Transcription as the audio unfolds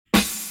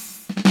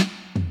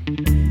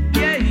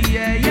Yeah,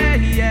 yeah, yeah,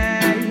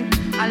 yeah.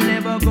 I'll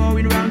never go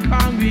in wrong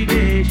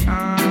congregation.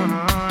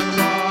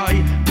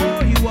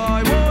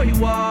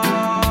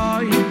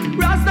 Why?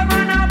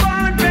 Rastaman a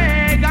born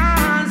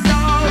pagan, so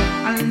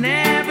I'll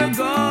never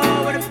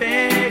go where the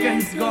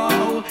pagans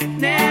go.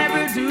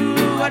 Never do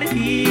what the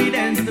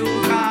heathens do,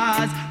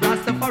 cause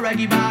Rastafari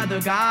give all the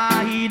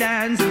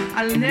guidance.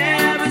 I'll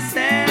never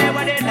say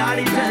what the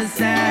daddy just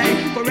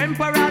say. For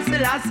Emperor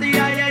Selassie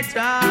I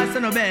trust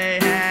and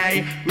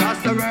obey.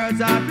 Rasta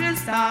words are pure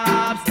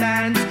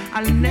substance.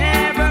 I'll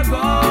never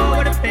go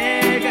where the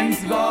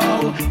pagans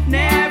go.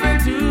 Never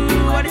do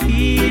what the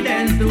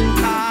heathens do,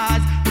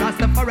 cause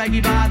Rastafari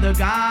give all the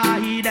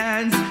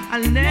guidance.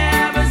 I'll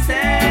never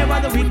say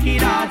what the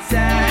wicked heart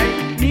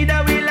say.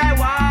 Neither will I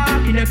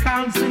walk in the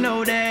council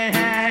no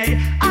day.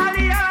 All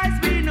the eyes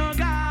be no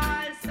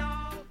God, so...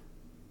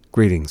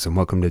 Greetings and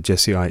welcome to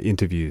Jesse I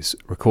Interviews,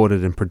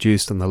 recorded and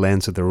produced on the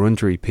lands of the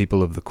Wurundjeri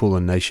people of the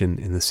Kulin Nation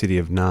in the city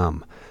of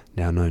Naarm,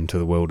 now known to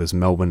the world as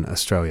Melbourne,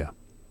 Australia.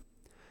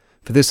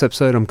 For this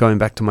episode, I'm going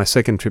back to my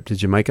second trip to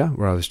Jamaica,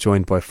 where I was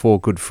joined by four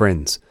good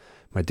friends.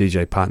 My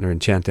DJ partner in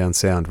Chantdown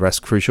Sound, Ras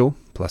Crucial,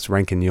 plus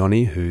Rankin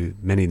Yoni, who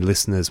many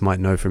listeners might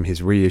know from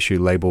his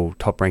reissue label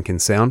Top Rankin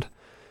Sound,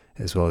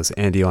 as well as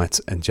Andy Eitz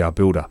and Jar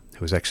Builder,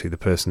 who was actually the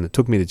person that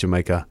took me to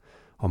Jamaica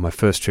on my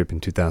first trip in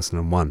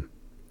 2001.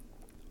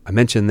 I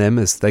mention them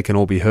as they can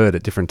all be heard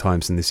at different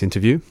times in this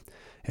interview,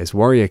 as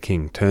Warrior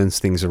King turns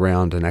things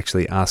around and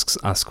actually asks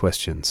us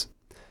questions.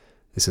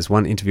 This is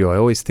one interview I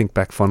always think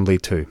back fondly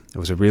to. It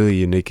was a really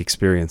unique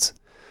experience.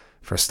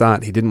 For a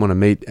start, he didn't want to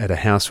meet at a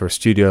house or a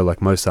studio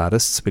like most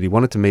artists, but he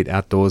wanted to meet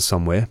outdoors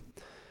somewhere.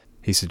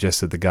 He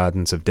suggested the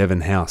gardens of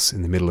Devon House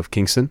in the middle of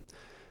Kingston,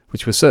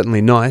 which was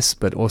certainly nice,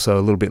 but also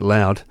a little bit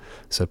loud,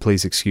 so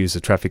please excuse the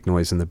traffic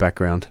noise in the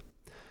background.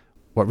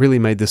 What really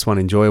made this one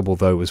enjoyable,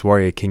 though, was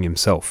Warrior King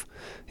himself.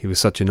 He was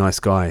such a nice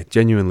guy,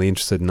 genuinely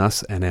interested in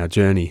us and our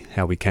journey,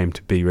 how we came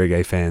to be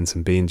reggae fans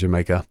and be in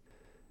Jamaica.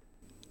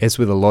 As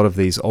with a lot of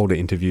these older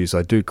interviews,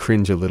 I do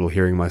cringe a little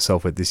hearing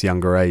myself at this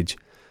younger age,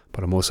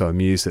 but I'm also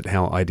amused at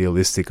how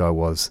idealistic I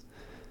was.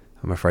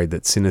 I'm afraid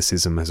that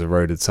cynicism has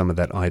eroded some of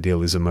that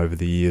idealism over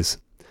the years.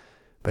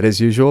 But as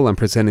usual, I'm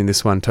presenting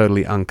this one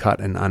totally uncut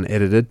and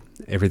unedited,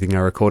 everything I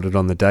recorded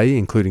on the day,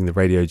 including the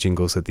radio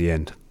jingles at the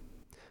end.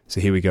 So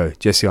here we go,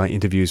 Jesse I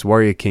interviews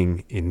Warrior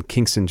King in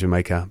Kingston,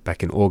 Jamaica,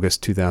 back in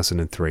August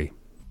 2003.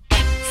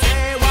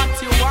 Say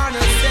what you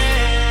wanna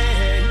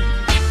say,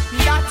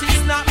 that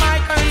is not my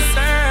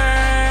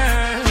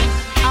concern.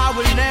 I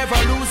will never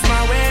lose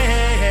my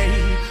way.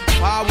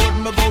 Forward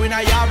me going,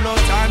 I have no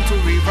time to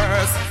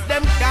reverse.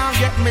 Them can't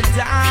get me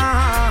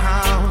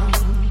down,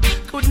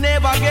 could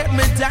never get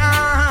me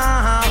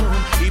down.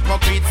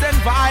 Hypocrites and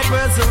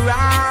vipers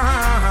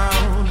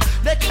around,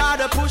 they try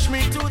to push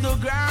me to the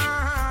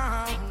ground.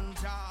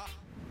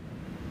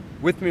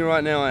 With me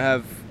right now I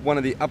have one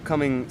of the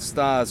upcoming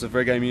stars of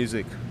reggae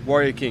music,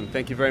 Warrior King.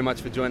 Thank you very much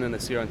for joining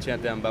us here on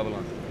Chantdown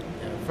Babylon.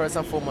 First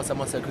and foremost, I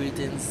must say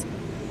greetings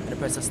in the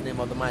precious name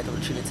of the might of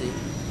the Trinity,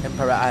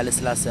 Emperor Haile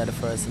Selassie the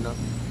first, you know.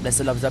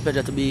 Blessed love, it's a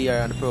pleasure to be here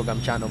on the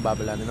program Chantdown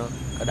Babylon, you know,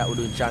 because that we're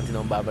doing chanting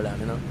on Babylon,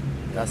 you know.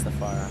 That's the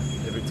fire.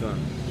 Every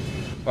time.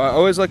 All right, I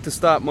always like to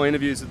start my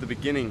interviews at the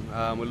beginning with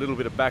a little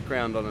bit of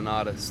background on an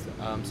artist.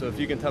 So if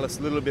you can tell us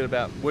a little bit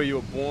about where you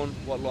were born,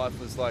 what life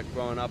was like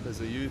growing up as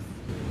a youth,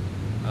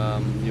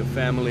 your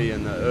family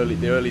and the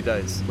early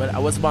days. Well, I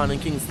was born in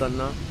Kingston,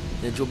 no?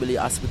 In the Jubilee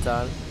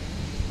Hospital,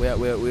 where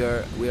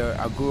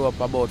I grew up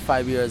about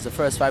 5 years, the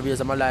first 5 years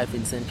of my life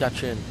in St.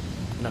 Catherine,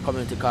 in a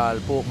community called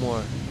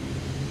Portmore.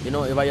 You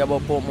know, if I hear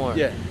about Portmore,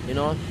 yeah. You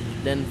know,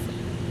 then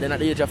at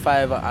the age of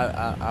 5,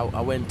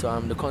 I went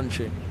to the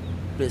country,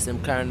 place in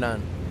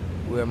Clarendon,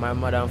 where my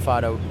mother and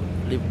father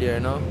lived there, you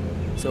know.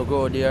 So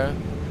grow there.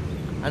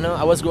 I know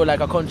I was grow like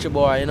a country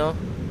boy, you know,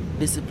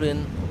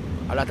 discipline,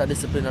 a lot of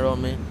discipline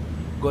around me.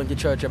 Going to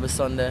church every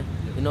Sunday.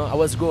 You know, I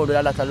was growing with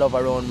a lot of love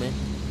around me.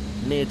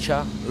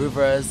 Nature,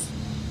 rivers,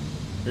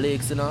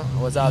 lakes, you know.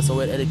 I was also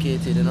well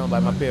educated, you know,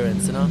 by my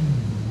parents, you know.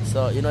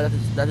 So, you know,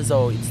 that is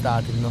how it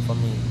started, you know, for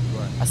me.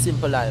 Right. A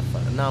simple life,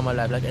 a normal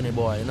life, like any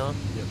boy, you know.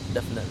 Yep.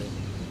 Definitely.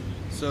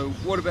 So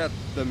what about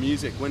the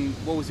music?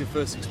 What was your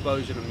first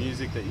exposure to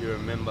music that you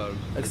remember?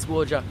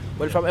 Exposure?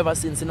 Well, from ever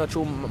since, you know,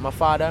 through my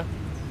father,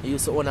 he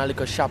used to own a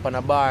little shop and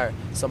a bar.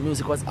 So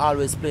music was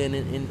always playing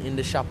in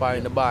the shop or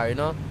in the bar, you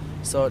know.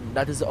 So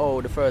that is how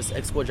the first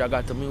exposure I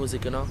got to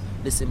music, you know,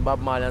 listening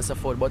Bob Marley and so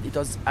forth. But it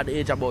was at the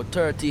age of about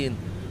 13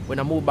 when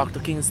I moved back to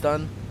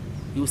Kingston.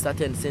 I used to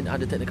attend St.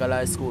 Andrew Technical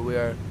High School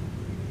where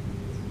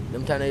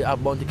them time they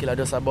have Bounty Killer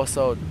just a bus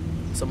out.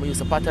 So I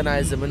used to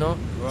patronize them, you know.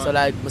 Right. So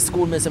like my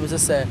schoolmates used to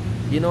say,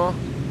 you know,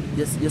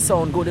 you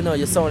sound good, you know,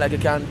 you sound like you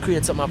can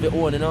create something of your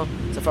own, you know.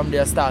 So from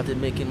there I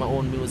started making my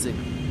own music.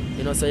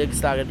 You know, so you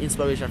started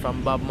inspiration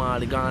from Bob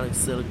Marley, Garnet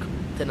Silk,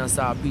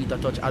 Tennessee, Peter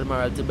Touch,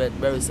 Admiral Tibet,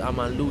 Beres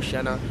Hammond,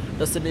 Luciana,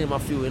 just to name a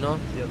few, you know.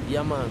 Yep.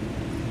 Yeah, man,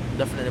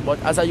 definitely.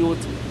 But as a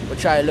youth, we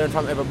try to learn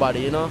from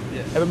everybody, you know.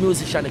 Yeah. Every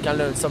musician you can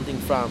learn something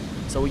from,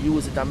 so we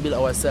use it and build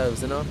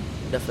ourselves, you know.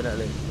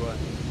 Definitely. Right.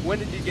 When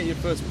did you get your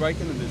first break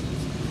in the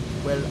business?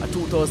 Well,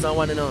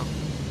 2001, you know.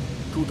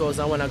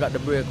 2001 I got the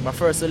break. My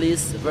first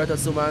release, Verta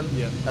Suman,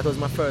 that was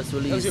my first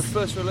release. That was your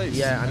first release?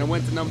 Yeah. And it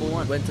went to number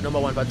one? Went to number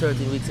one for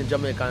 13 weeks in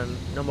Jamaica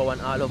and number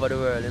one all over the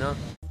world, you know.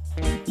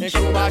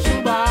 Shuba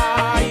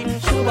shuba,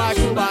 shuba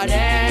shuba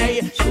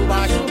day,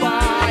 shuba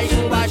shuba,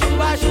 shuba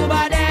shuba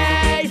shuba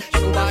day,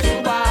 shuba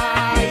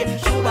shuba,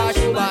 shuba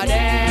shuba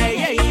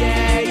day,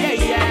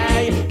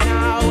 yeah.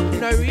 Now,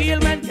 no real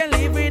man can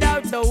live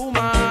without the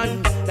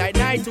woman. Like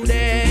night to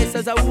day,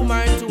 says a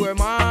woman to her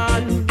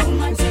man.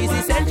 She's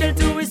essential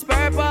to his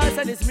purpose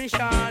and his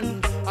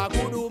mission. A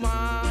good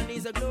woman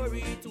is a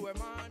glory to her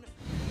man.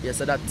 Yeah,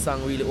 so that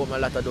song really opened a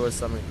lot of doors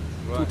for me.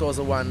 Right.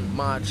 2001,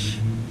 March.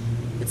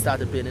 It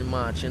started playing in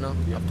March, you know,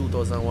 of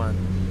 2001.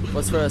 It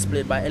was first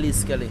played by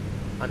Elise Kelly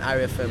on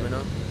RFM, you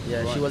know.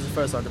 Yeah, Right. she was the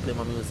first one to play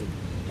my music.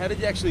 How did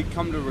you actually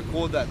come to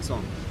record that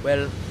song?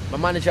 Well, my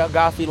manager,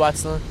 Garfield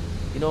Watson,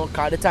 you know,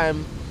 at the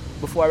time,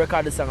 before I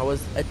recorded the song, I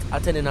was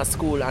attending a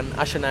school on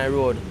Ashanai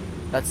Road.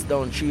 That's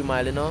down 3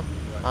 Mile, you know,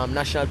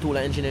 National Tool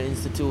and Engineering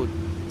Institute.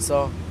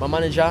 So my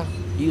manager,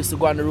 he used to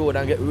go on the road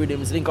and get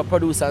rhythms, link up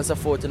producer and so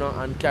forth, you know,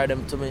 and carry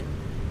them to me,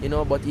 you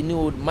know. But he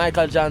knew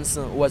Michael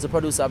Johnson, who was the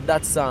producer of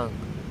that song.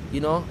 You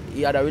know,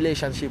 he had a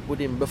relationship with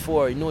him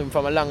before. He knew him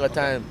from a longer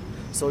time.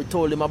 So he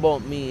told him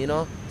about me, you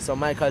know. So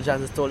Michael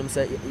Johnson told him,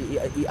 say,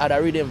 he had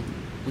a rhythm,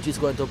 which he's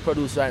going to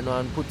produce right now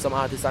and put some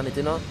artists on it,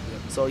 you know.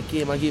 So he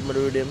came and gave me the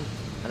rhythm,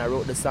 and I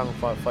wrote the song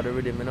for the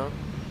rhythm, you know.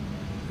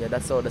 Yeah,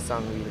 that's how the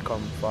song really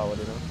come forward,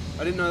 you know.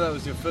 I didn't know that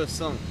was your first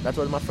song. That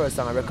was my first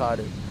song I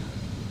recorded.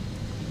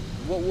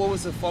 What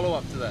was the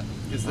follow-up to that?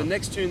 Because the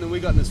next tune that we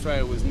got in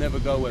Australia was Never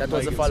Go Where That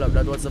was the Pagans follow-up,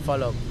 Go. that was the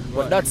follow-up.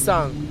 But Right. that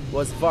song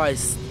was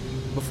voiced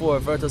before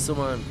Verta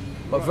Suman.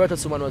 But Right. Verta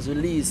Suman was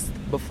released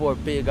before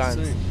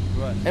Pagans. See,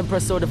 right.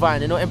 Empress So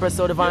Divine, you know Empress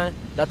So Divine?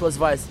 That was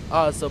voiced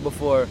also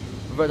before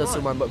Verta Right.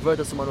 Suman, but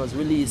Verta Suman was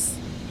released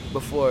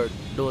before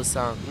those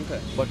songs.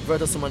 Okay. But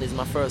Verta Suman is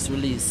my first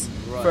release.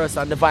 Right. First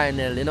on the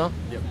vinyl, you know?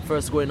 Yep.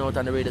 First going out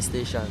on the radio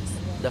stations.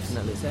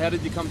 Definitely. So how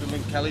did you come to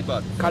link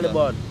Calibud?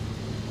 Calibud,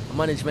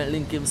 management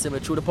link him, see me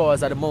through the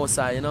powers of the Most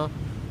High, you know?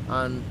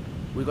 And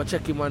we go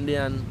check him one day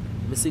and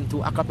we sing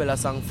 2 a cappella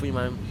song for him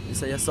and he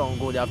said, your song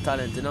good, you have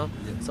talent, you know?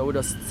 Yeah. So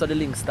the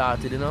link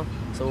started, you know?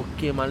 So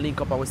we came and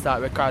link up and we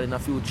start recording a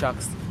few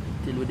tracks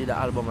till we did the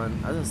album,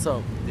 and as I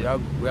said, we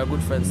are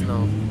good friends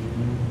now.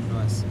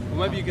 Nice. Well,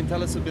 maybe you can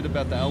tell us a bit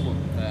about the album.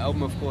 The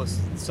album, of course,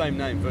 same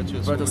name,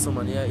 Virtuous Verta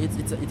Woman. Suman, yeah,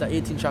 it's an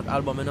 18-track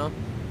album, you know?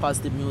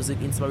 Positive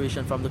music,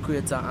 inspiration from the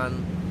creator,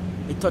 and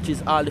it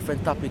touches all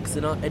different topics,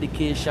 you know?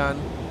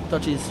 Education,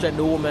 touches strength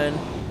the woman,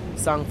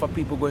 song for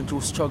people going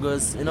through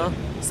struggles, you know?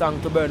 Song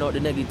to burn out the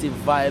negative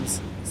vibes,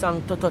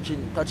 song to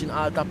touching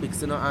all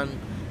topics, you know? And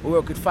we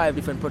work with 5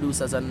 different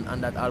producers on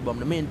that album.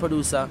 The main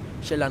producer,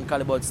 Shellan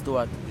Calibud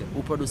Stewart,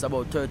 who produced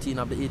about 13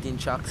 of the 18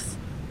 tracks.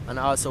 And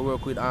I also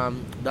work with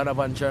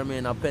Donovan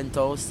Germain of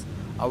Penthouse.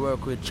 I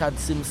work with Chad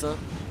Simpson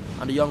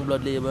on the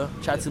Youngblood label.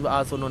 Chad Simpson,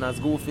 also known as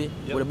Goofy,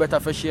 with the Better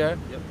Fresh Air.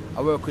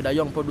 I work with a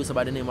young producer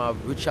by the name of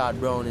Richard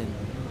Browning.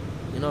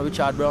 You know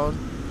Richard Brown?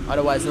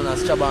 Otherwise known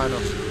as Chabano,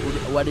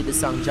 who did the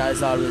song Jah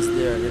Is Always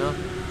There, you know?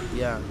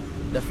 Yeah,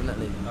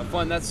 definitely. I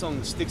find that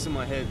song sticks in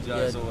my head, Jah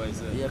Is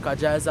Always There. Yeah, because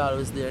Jah Is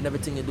Always there, and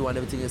everything you do and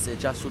everything you say,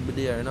 Jah should be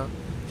there, you know?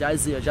 Jah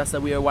is here, just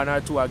where 1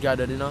 or 2 are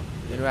gathered, you know?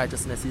 In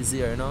righteousness is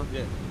here, you know?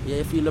 Yeah. Yeah,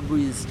 you feel the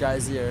breeze, Jah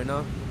is here, you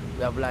know?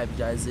 We have life,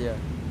 Jah is here.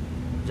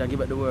 Jah give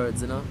it the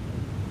words, you know?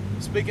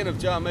 Speaking of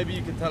Jah, maybe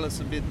you could tell us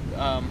a bit.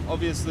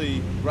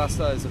 Obviously,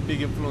 Rasta is a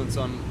big influence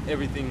on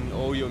everything,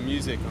 all your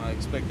music, and I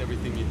expect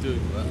everything you do.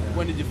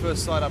 When did you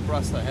first sight up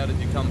Rasta? How did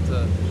you come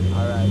to?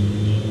 Alright.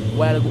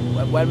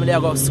 While me there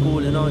go to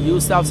school, you know, you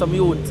used to have some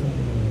youth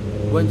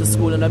going to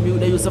school, and the youth,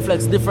 they used to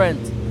flex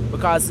different.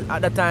 Because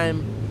at that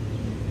time,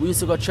 we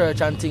used to go to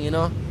church and thing, you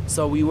know?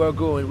 So we were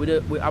growing,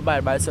 we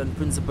abide by certain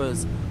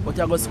principles. But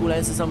you go to school and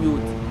you see some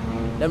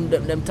youth,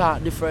 them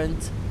talk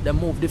different, them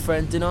move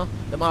different, you know?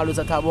 Them always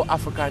talk about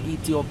Africa and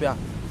Ethiopia.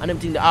 And them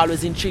things, they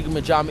always intrigue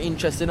me, jam me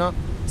interest, you know?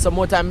 Some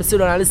more time I sit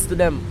down and listen to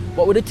them.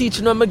 But with the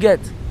teaching I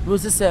get, I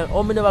used to say,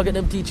 oh, I never get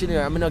them teaching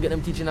here. I not get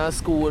them teaching at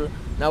school,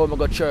 now when I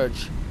go to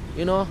church,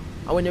 you know?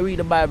 And when you read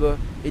the Bible,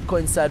 it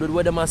coincides with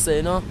what them say,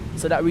 you know?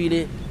 So that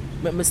really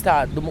made me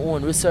start do my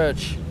own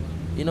research,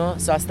 you know?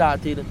 So I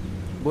started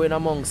going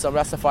among some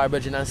Rastafari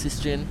brethren and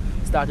sisters,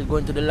 started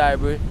going to the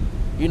library,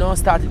 you know,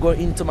 started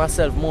going into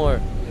myself more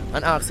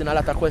and asking a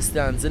lot of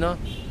questions, you know.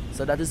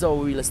 So that is how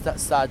we really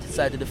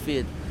started the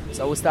faith.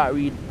 So we start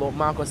reading about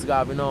Marcus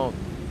Garvey now.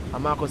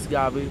 And Marcus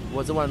Garvey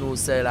was the one who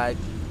said, like,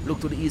 look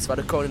to the east for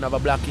the crowning of a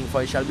black king,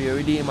 for he shall be a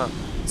redeemer.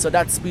 So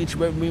that speech,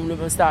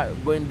 we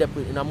start going deep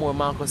in a more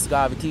Marcus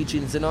Garvey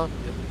teachings, you know.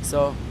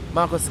 So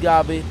Marcus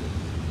Garvey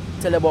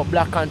tell about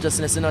black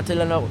consciousness, you know,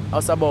 telling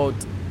us about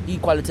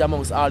equality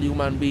amongst all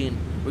human beings.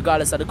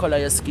 Regardless of the color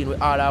of your skin, we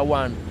all are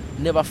one.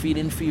 Never feel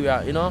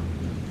inferior, you know.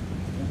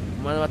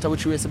 No matter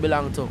which race you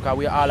belong to, because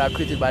we all are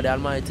created by the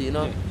Almighty, you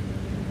know. Yeah.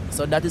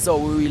 So that is how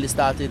we really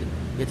started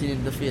getting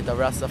into the faith of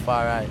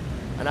Rastafari.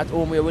 And at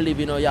home where we live,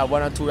 you know, you have 1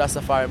 or 2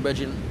 Rastafari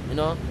brethren, you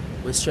know,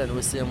 we strength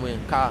the same way.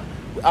 Because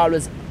we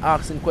always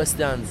asking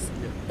questions.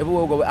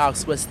 Everywhere we go, we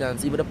ask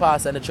questions. Even the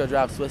pastor and the church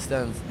ask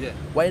questions. Yeah.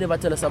 Why you never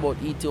tell us about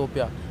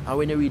Ethiopia? And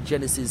when you read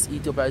Genesis,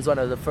 Ethiopia is one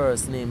of the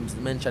first names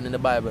mentioned in the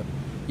Bible.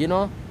 You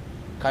know?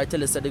 Can I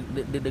tell us that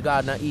the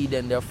Garden of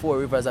Eden, there are 4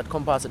 rivers that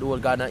compass the whole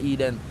Garden of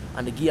Eden,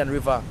 and the Gihon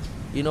River,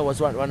 you know, was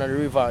one of the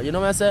river. You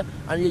know what I say?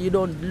 And you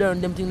don't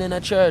learn them things in the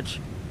church.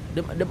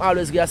 Them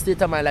always get a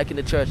state of mind like in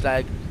the church,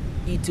 like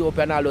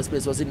Ethiopia and all those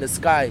places was in the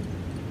sky.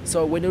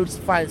 So when you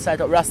find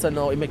sight of Rasta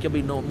now, it make you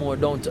be more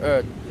down to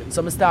earth.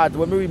 So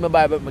when we read my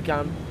Bible, I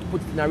can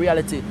put it in a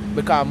reality.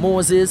 Because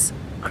Moses,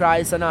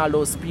 Christ and all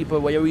those people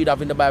where you read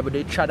of in the Bible,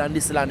 they trod on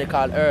this land they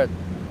call earth.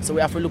 So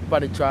we have to look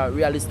at it from a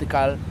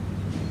realistical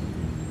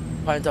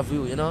point of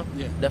view, you know?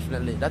 Yeah.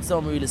 Definitely. That's how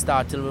we really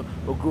start till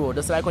we grow.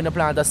 Just like when you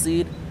plant a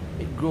seed,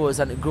 it grows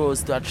and it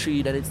grows to a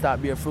tree, then it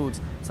starts bear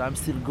fruits. So I'm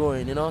still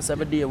growing, you know? So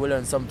every day we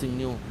learn something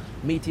new.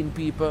 Meeting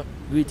people,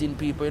 greeting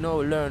people, you know,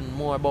 we learn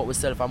more about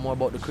ourselves and more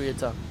about the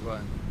Creator. Right.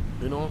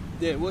 You know?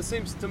 Yeah, well, it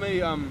seems to me,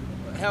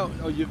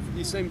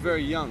 you seem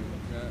very young.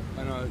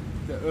 I know,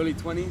 the early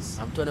 20s?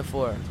 I'm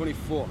 24.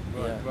 24,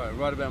 Yeah.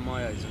 right about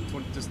my age.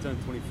 I'm just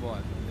turned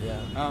 25.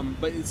 Yeah.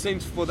 But it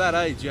seems for that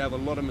age you have a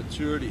lot of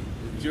maturity.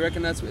 Do you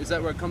reckon is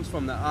that where it comes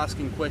from, that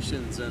asking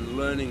questions and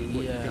learning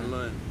what you can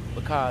learn?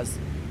 Because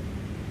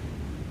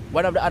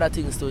one of the other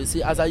things too, you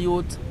see, as a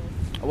youth,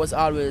 I was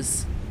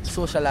always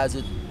socialized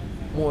with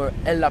more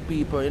elder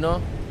people, you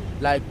know?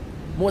 Like,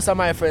 most of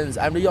my friends,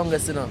 I'm the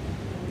youngest, you know?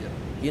 Yeah.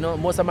 You know,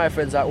 most of my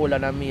friends are older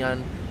than me,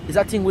 and it's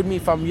a thing with me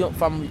from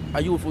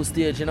a youthful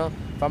stage, you know?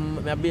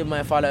 From my baby,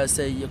 my father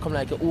say, you come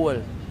like you're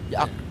old, you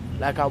act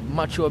like a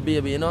mature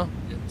baby, you know?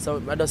 Yeah.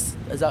 So it's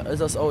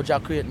just how Jah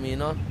create me, you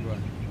know? Right.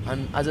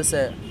 And as I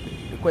said,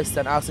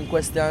 asking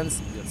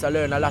questions, so I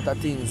learn a lot of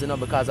things, you know,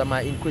 because of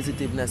my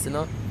inquisitiveness, you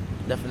know?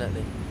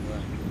 Definitely.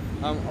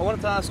 Right. I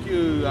wanted to ask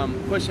you a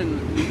question.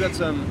 You've got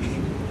some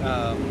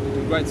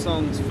great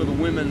songs for the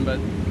women, but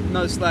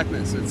no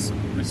slackness. It's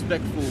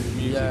respectful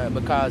music. Yeah,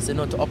 because, you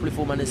know, to uplift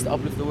women is to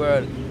uplift the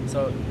world.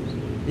 So,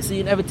 you see,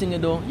 in everything you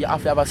do, you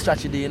have to have a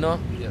strategy, you know?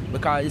 Yeah.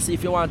 Because, you see,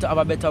 if you want to have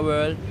a better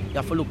world, you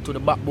have to look to the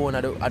backbone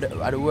of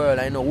the world.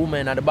 And, you know,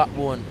 women are the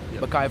backbone.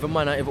 Yeah. Because every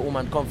man and every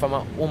woman come from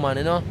a woman,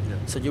 you know? Yeah.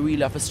 So you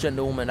really have to strengthen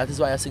the woman. That is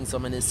why I sing so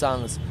many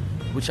songs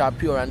which are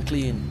pure and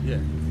clean. Yeah.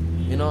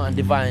 You know, and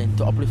divine,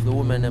 to uplift the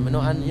women, you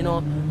know, and you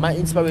know, my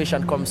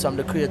inspiration comes from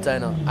the Creator, you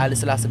know, Haile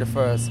Selassie the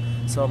First.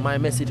 So my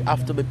message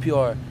have to be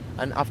pure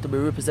and have to be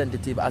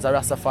representative as a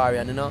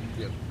Rastafarian, you know.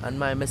 Yep. And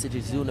my message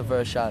is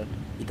universal.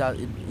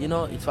 You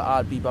know, it's for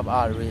all people of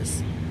all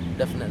race,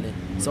 definitely.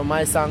 So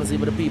my songs,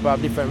 even the people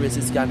of different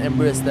races can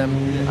embrace them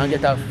and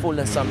get a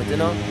fullness from it, you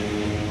know,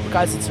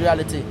 because it's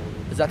reality.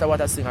 Is that what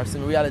I sing? I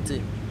sing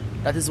reality.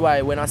 That is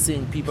why when I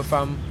sing, people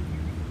from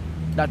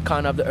that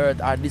corner of the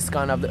earth or this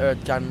corner of the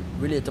earth can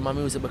relate to my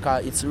music,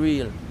 because it's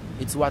real.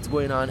 It's what's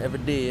going on every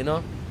day, you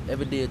know?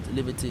 Every day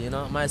liberty, you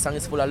know? My song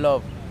is full of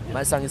love. Yeah.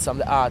 My song is from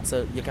the heart,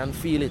 so you can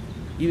feel it.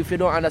 Even if you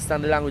don't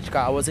understand the language,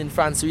 because I was in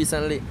France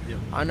recently,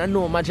 and I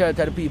know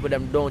majority of the people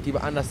them don't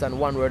even understand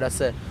one word I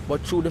say,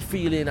 but through the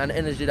feeling and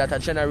energy that I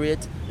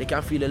generate, they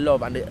can feel the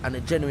love and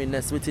the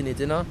genuineness within it,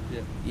 you know?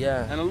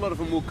 Yeah. And a lot of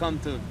them will come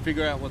to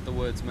figure out what the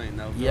words mean.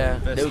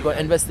 They will go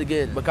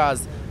investigate,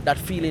 because that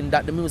feeling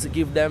that the music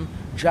gives them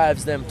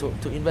drives them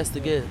to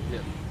investigate. Yeah.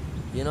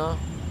 You know?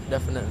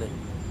 Definitely.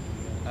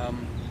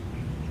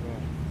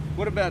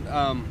 What about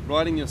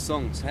writing your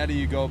songs? How do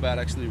you go about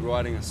actually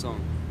writing a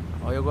song?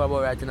 How you go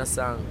about writing a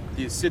song?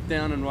 Do you sit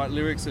down and write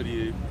lyrics, or do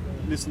you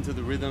listen to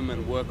the rhythm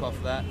and work off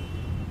that?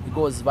 It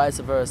goes vice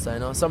versa, you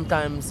know.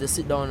 Sometimes you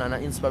sit down and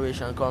an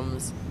inspiration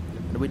comes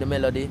with the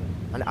melody,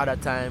 and the other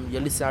time you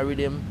listen to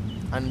rhythm,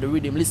 and the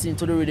rhythm, listening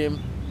to the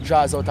rhythm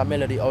draws out a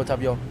melody out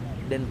of you.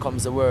 Then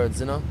comes the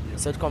words, you know.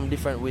 So it comes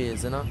different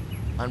ways, you know.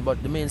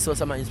 But the main source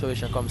of my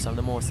inspiration comes from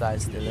the Most High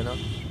still, you know.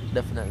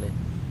 Definitely.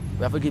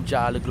 We have to give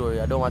Jah all the glory.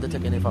 I don't want to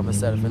take any for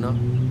myself, you know.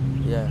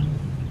 Yeah.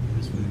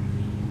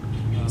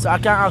 So I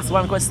can ask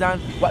one question.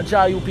 What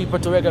draw you people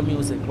to reggae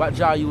music? What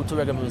draw you to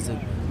reggae music?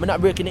 I'm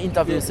not breaking the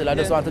interview still. I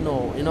just want to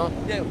know, you know.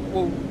 Yeah.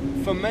 Well,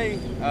 for me,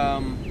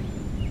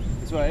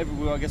 that's why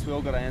I guess we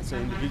all got to answer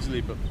individually,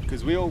 but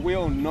because we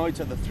all know each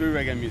other through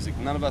reggae music.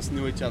 None of us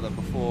knew each other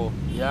before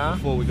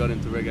we got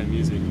into reggae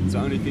music. It's the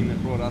only thing that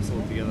brought us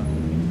all together.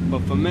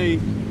 But for me,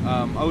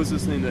 I was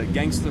listening to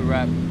gangster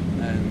rap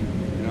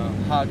and, you know,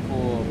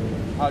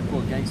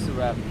 hardcore gangster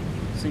rap,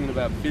 singing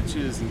about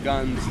bitches and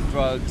guns and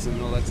drugs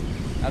and all that stuff.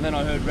 And then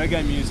I heard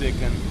reggae music,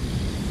 and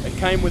it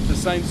came with the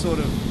same sort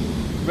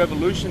of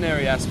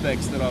revolutionary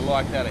aspects that I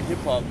liked out of hip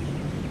hop,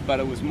 but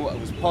it was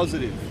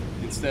positive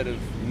instead of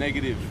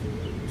negative.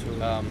 It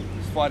was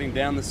fighting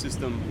down the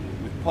system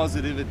with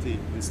positivity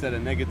instead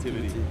of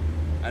negativity,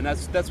 and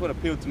that's what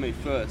appealed to me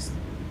first.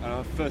 And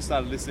I first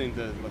started listening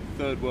to like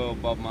Third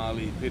World, Bob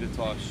Marley, Peter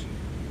Tosh,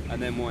 and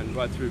then went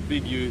right through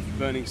Big Youth,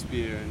 Burning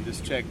Spear, and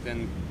just checked.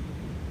 And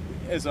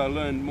as I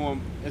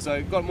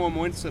got more and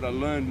more interested, I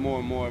learned more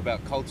and more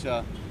about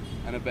culture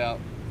and about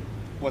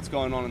what's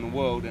going on in the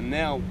world. And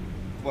now,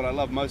 what I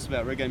love most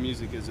about reggae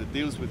music is it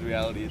deals with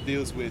reality. It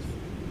deals with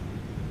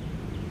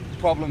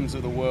problems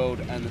of the world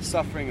and the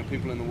suffering of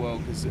people in the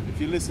world. Because if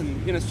you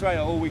listen, in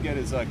Australia, all we get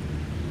is like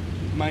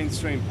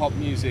mainstream pop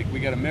music. We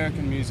get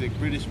American music,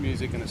 British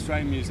music, and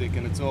Australian music,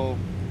 and it's all,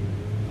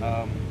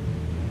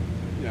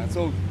 it's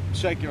all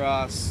shake your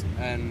ass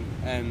and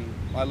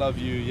I love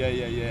you, yeah,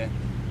 yeah, yeah.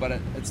 But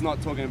it's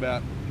not talking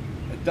about.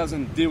 It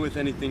doesn't deal with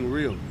anything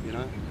real, you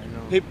know. I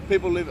know.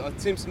 People live.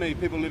 It seems to me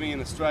people living in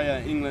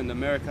Australia, England,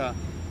 America,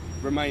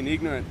 remain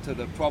ignorant to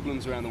the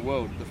problems around the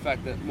world. The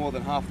fact that more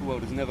than half the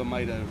world has never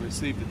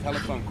received a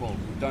telephone call,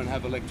 don't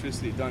have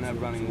electricity, don't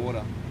have running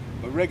water.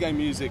 But reggae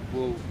music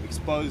will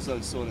expose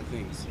those sort of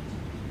things,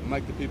 and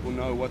make the people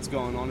know what's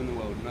going on in the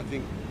world. And I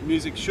think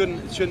music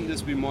shouldn't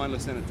just be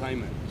mindless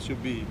entertainment. It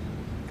should be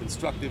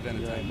constructive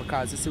entertainment. Yeah,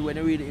 because you see, when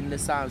you read it in the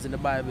Psalms in the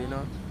Bible, you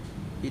know,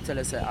 he tells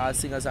us that all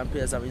singers and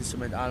players of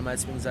instrument, all my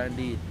strings are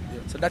indeed. Yeah.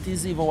 So that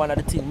is even one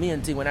of the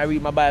main thing when I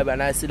read my Bible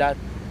and I see that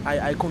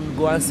I couldn't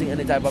go and sing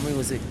any type of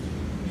music.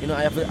 You know,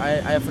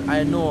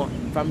 I know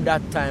from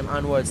that time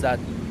onwards that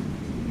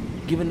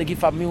given the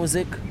gift of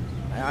music,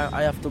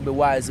 I have to be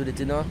wise with it,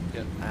 you know.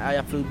 Yeah. I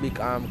have to be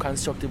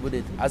constructive with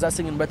it. As I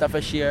sing in Breath of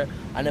Fresh Air,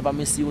 I never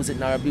misuse it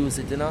nor abuse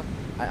it, you know.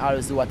 I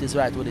always do what is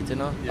right with it, you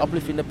know. Yeah.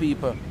 Uplifting the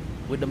people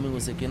with the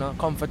music, you know.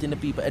 Comforting the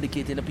people,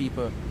 educating the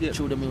people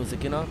through the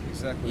music, you know.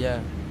 Exactly. Yeah.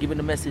 Giving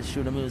the message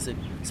through the music,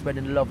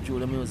 spreading the love through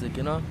the music,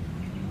 you know.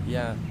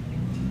 Yeah.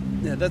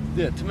 Yeah,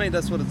 to me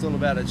that's what it's all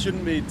about. It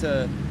shouldn't be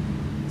to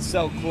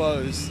sell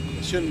clothes.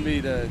 It shouldn't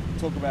be to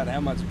talk about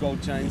how much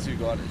gold chains you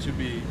got. It should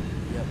be.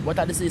 Yeah. What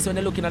I see is when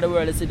they're looking at the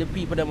world, they see the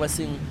people that will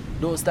sing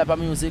those type of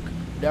music.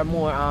 They're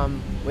more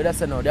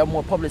they're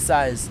more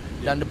publicized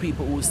than the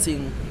people who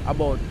sing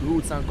about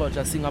roots and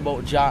culture, sing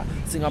about Jah,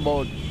 sing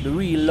about the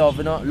real love,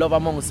 you know, love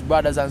amongst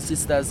brothers and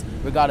sisters,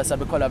 regardless of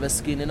the color of their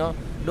skin, you know.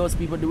 Those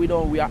people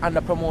we are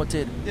under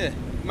promoted. Yeah,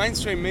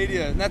 mainstream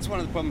media, and that's one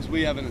of the problems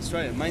we have in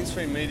Australia.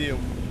 Mainstream media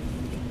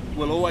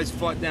will always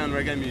fight down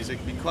reggae music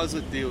because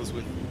it deals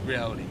with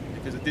reality,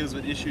 because it deals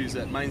with issues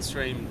that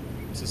mainstream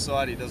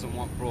society doesn't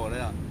want brought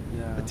out.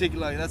 Yeah.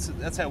 Particularly,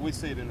 that's how we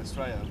see it in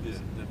Australia. Yeah,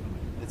 definitely.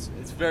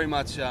 It's very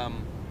much,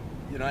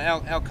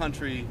 our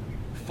country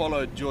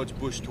followed George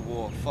Bush to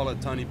war,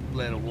 followed Tony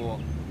Blair to war.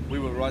 We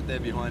were right there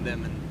behind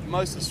them, and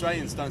most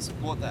Australians don't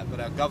support that, but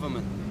our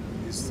government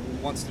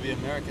wants to be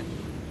American,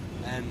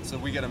 and so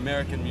we get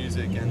American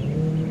music,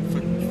 and for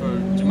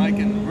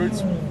Jamaican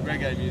roots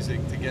reggae music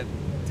to get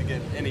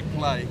any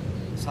play,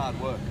 it's hard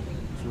work.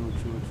 True.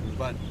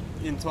 But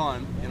in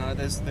time, you know,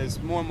 there's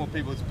more and more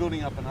people. It's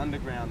building up an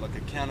underground, like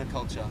a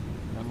counterculture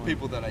of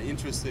people that are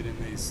interested in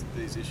these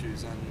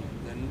issues, and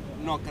they're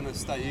not going to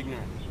stay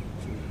ignorant.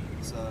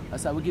 So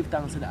that's why we give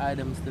thanks to the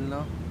items still, you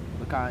know,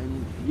 because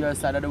in your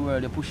side of the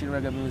world, you're pushing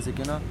reggae music,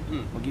 you know.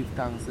 We give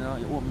thanks, you know.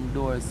 You open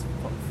doors,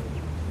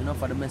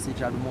 for the message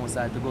of the Most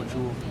High to go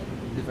through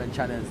different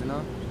channels, you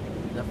know.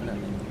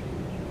 Definitely.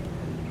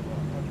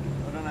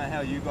 I don't know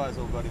how you guys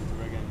all got into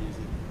reggae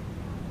music.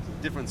 It's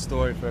a different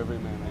story for every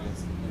man, I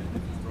guess. Yeah,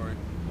 different story.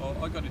 Well,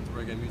 I got into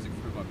reggae music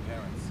through my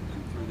parents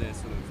and through their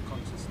sort of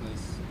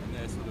consciousness and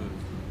their sort of,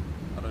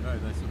 I don't know,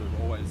 they sort of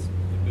always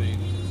have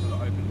been sort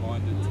of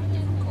open-minded to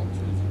different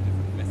cultures and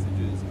different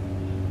messages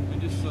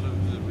and just sort of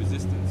the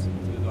resistance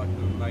to like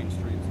the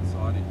mainstream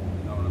society,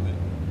 you know what I mean?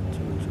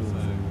 True. So,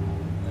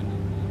 and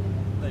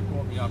they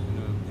brought me up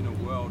in a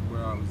world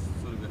where I was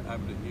sort of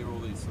able to hear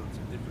all these sorts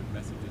of different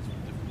messages from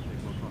different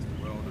people across the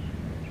world. And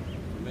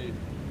for me,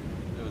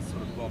 there was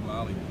sort of Bob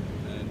Marley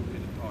and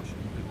Peter Tosh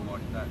and people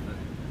like that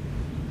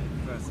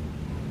first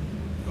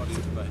got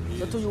into my ears.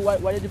 So to you, what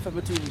is the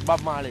difference between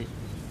Bob Marley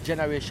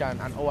generation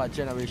and our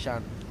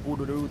generation who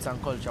do the roots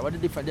and culture? What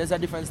is the difference? There's a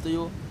difference to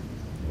you?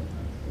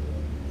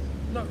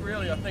 Not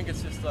really. I think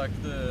it's just like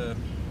the,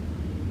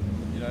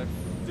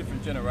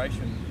 different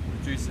generation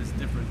produces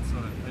different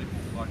sort of people.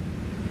 Like,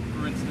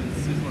 for instance,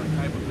 Sizzla and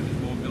Capleton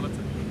is more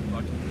militant,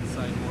 like you could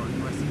say more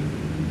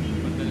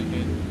aggressive. But then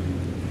again,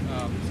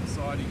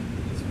 society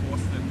has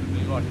forced them to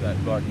be like that.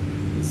 Like,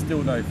 there's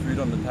still no food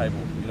on the table,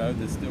 you know,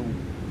 there's still,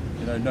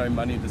 no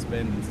money to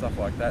spend and stuff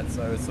like that.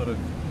 So it's sort of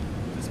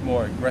just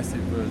more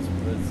aggressive, whereas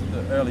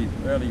the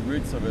early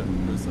roots of it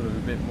was sort of a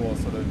bit more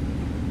sort of,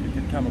 you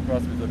could come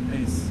across with a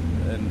peace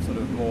and sort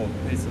of more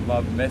peace and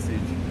love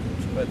message.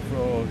 But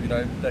for,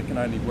 that can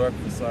only work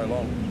for so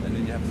long. And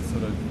then you have to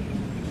sort of,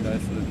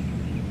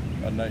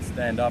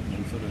 stand up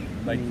and sort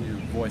of make your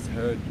voice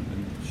heard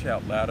and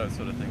shout louder,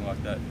 sort of thing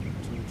like that.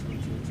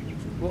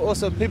 Well,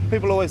 also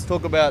people always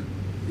talk about,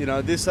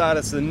 this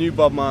artist, the new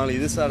Bob Marley,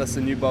 this artist,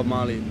 the new Bob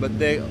Marley, but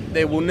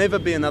there will never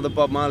be another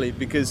Bob Marley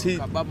because he's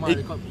Bob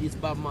Marley.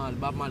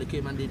 Bob Marley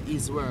came and did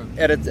his work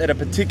at a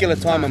particular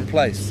time and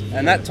place,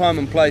 and that time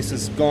and place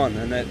is gone,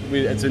 and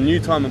it's a new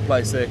time and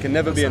place. There can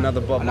never be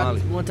another Bob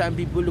Marley. One time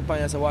people look at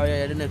you and say, "Well,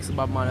 yeah, the next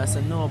Bob Marley." I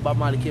said, "No, Bob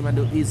Marley came and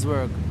did his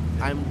work.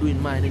 I'm doing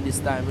mine in this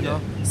time, you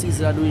know.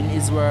 Caesar doing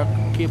his work,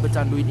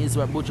 Capleton doing his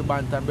work, Butcher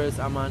Banton, Burst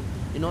Amman.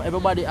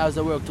 Everybody has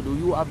a work to do.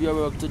 You have your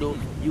work to do.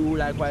 You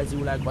likewise,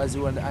 you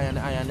and the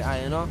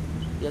I, you know.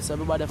 Yes,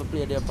 everybody have to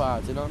play their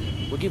part,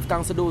 We give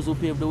thanks to those who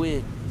paved the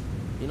way,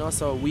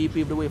 So we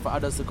pave the way for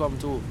others to come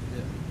too.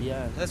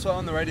 Yeah. That's why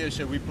on the radio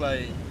show we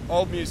play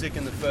old music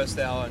in the first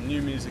hour,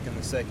 new music in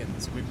the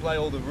second. So we play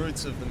all the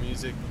roots of the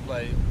music, we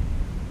play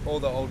all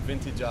the old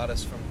vintage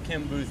artists from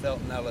Ken Booth,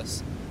 Elton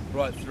Ellis,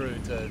 right through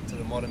to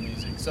the modern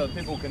music. So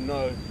people can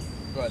know,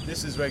 right,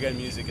 this is reggae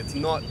music. It's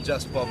not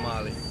just Bob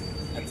Marley.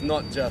 It's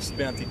not just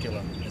Bounty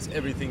Killer. It's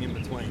everything in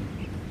between,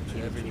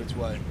 in every which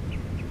way.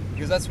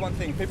 Because that's one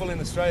thing, people in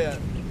Australia,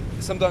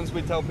 sometimes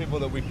we tell people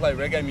that we play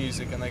reggae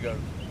music and they go,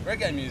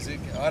 reggae music?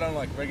 I don't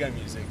like reggae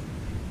music.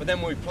 But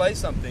then we play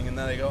something and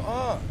then they go,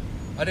 oh,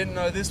 I didn't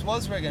know this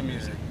was reggae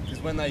music. Because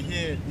when they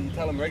hear, you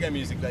tell them reggae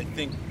music, they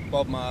think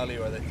Bob Marley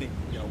or they think,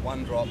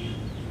 One Drop.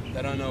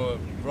 They don't know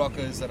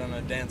rockers, they don't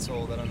know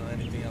dancehall, they don't know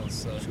anything else.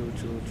 So True.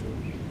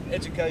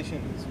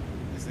 education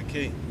is the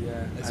key.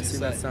 Yeah, as I you sing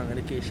say. that song,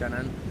 Education,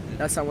 and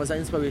that song was an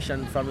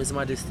inspiration from His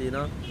Majesty,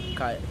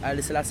 Because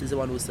Haile Selassie is the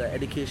one who said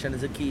education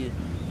is the key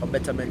for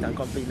betterment and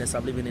completeness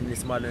of living in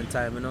this modern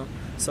time,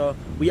 So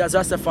we as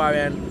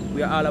Rastafarian,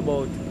 we are all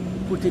about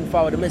putting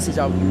forward the message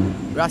of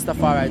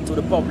Rastafari to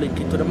the public,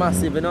 to the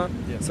massive, Yeah.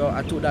 So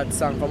I took that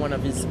song from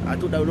I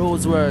took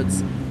those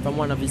words from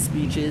one of his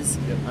speeches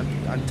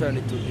and turned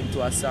it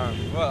into a song.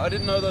 Well, I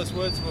didn't know those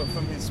words were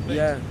from his speech.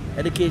 Yeah,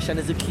 education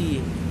is the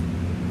key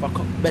for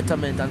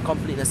betterment and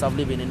completeness of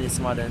living in this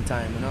modern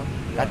time,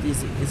 That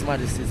is His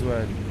Majesty's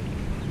word.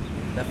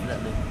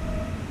 Definitely.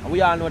 And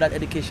we all know that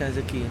education is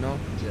the key,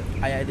 Yeah.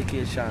 Higher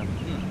education.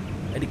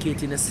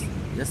 Educating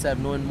yourself,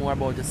 knowing more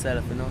about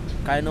yourself,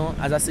 Because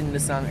as I sing the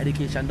song,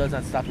 education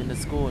doesn't stop in the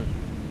school.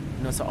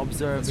 So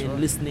observing, right.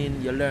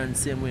 listening, you learn the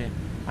same way.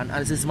 And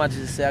as His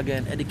Majesty say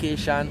again,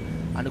 education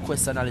and the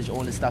quest of knowledge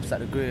only stops at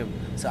the grave.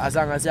 So as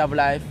long as you have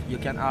life, you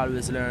can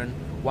always learn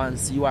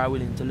once you are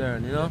willing to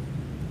learn,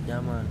 Yeah,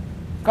 man.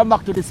 Come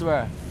back to this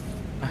word.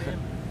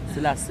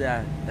 Selassie.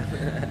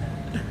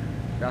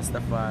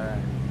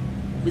 Rastafari.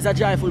 He's a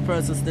joyful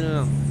person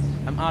still,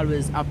 I'm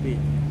always happy.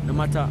 No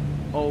matter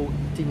how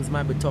things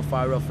might be tough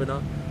or rough,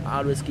 I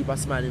always keep a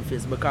smiling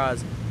face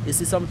because you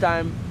see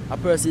sometimes a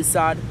person is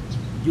sad,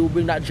 you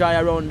bring that joy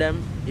around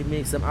them, it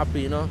makes them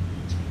happy,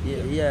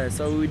 Yeah,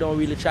 so we don't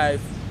really try,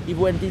 even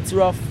when it's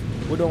rough,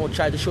 we don't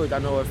try to show it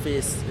on our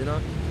face,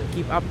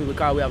 Keep happy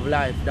because we have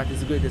life, that is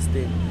the greatest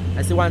thing.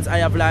 I say once I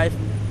have life,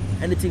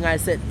 anything I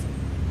set,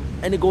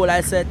 any goal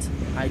I set,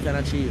 I can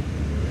achieve.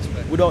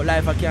 Respect. Without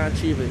life, I can't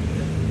achieve it.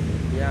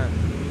 Yeah.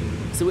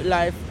 So with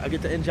life, I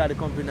get to enjoy the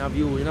company of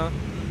you,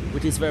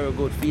 which is very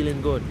good,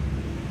 feeling good.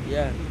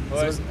 Yeah.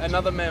 Whereas So,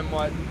 another man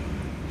might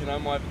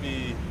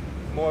be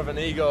more of an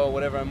ego or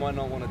whatever, and might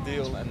not want to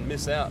deal and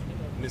miss out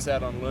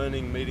on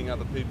learning, meeting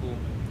other people.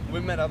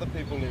 We've met other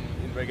people in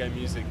reggae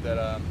music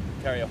that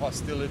carry a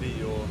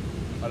hostility, or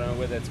I don't know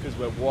whether it's because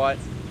we're white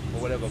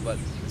or whatever, but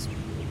it's,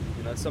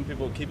 some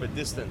people keep a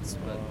distance.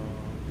 But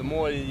the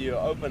more you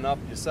open up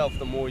yourself,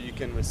 the more you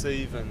can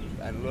receive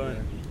and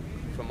learn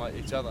from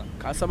each other.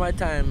 Cause some of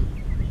the time,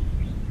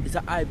 it's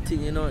a hype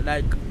thing,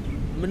 like,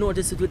 I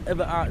notice it with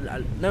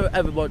not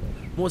every, but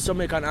most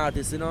Jamaican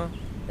artists,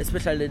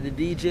 especially the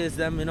DJs,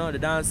 them, the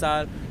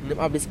dancehall, them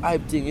have this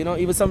hype thing,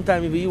 even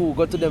sometimes if you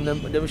go to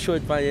them show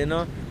it for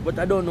you, but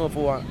I don't know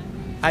for what.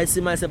 I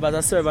see myself as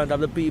a servant of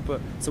the people,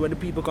 so when the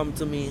people come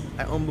to me,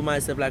 I humble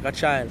myself like a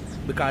child,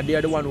 because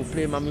they're the one who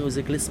play my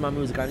music, listen to my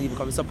music, and even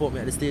come support me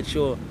at the stage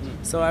show.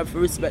 So I have to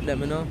respect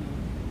them,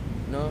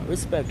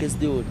 respect is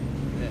due.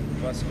 Yeah,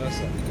 vice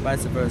versa.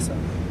 Vice versa.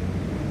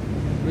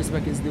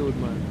 Respect is due,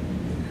 man.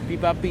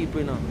 People are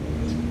people,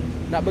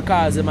 Not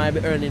because they might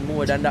be earning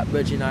more than that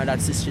virgin or that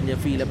sister, you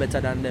feel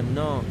better than them,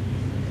 no.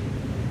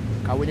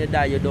 Because when you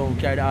die, you don't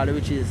carry all the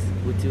riches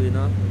with you,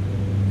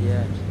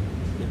 Yeah.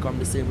 You come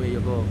the same way you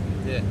go.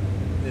 Yeah.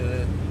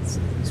 The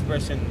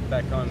expression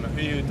back home,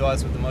 who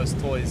dies with the most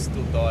toys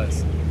still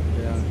dies.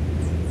 Yeah.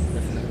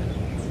 Definitely.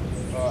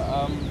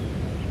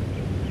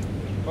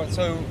 Right,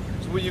 so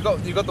you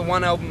got the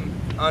one album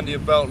under your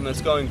belt and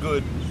it's going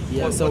good.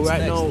 Yeah, What's so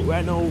right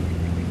next? now,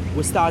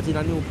 we're starting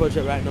a new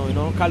project right now,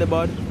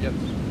 Calibod. Yep.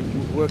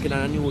 Working on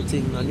a new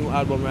thing, a new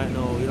album right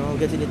now,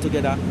 getting it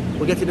together.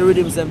 We're getting the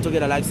rhythms them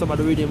together, like some of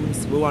the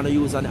rhythms we want to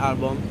use on the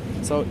album.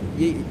 So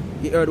you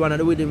heard one of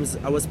the rhythms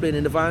I was playing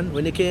in the van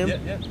when they came?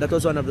 Yeah. That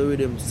was one of the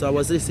rhythms. So I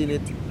was listening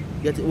it,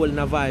 getting all in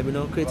a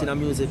vibe, creating a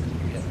music.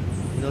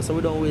 Yeah. So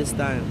we don't waste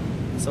time.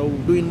 So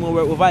doing more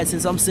work, we're voicing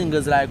some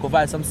singles,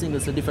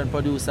 to different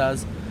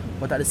producers,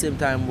 but at the same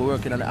time we're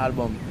working on the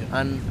album.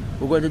 And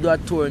we're going to do a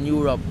tour in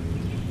Europe,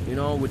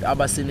 with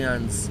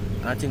Abyssinians.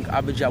 I think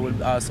Abidjan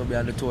will also be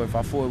on the tour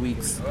for 4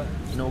 weeks.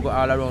 Go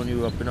all around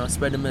Europe,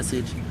 spread the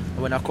message.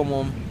 And when I come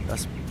home,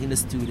 that's in the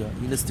studio,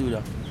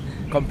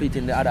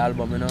 completing the other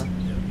album,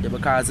 Yeah,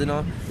 because,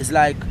 it's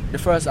like, the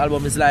first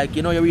album is like,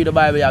 you read the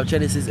Bible, you have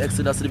Genesis,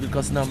 Exodus,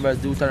 Leviticus, Numbers,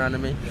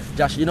 Deuteronomy.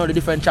 Josh, the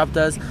different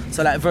chapters.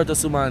 So like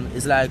Virtus Human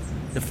is like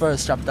the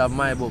first chapter of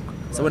my book.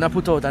 So when I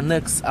put out a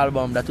next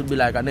album, that would be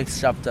like a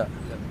next chapter,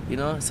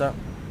 So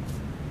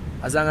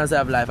as long as I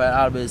have life,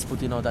 I always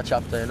put out a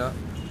chapter,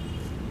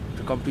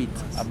 to complete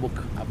a book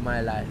of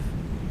my life.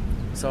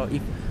 So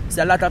if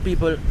see a lot of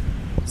people,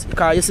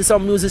 because you see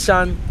some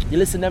musician, you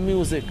listen to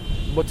music,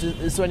 But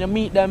it's when you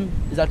meet them,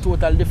 it's a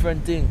total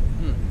different thing.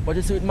 But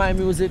you see, with my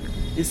music,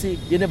 you see,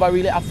 you never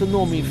really have to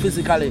know me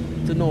physically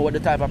to know what the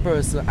type of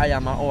person I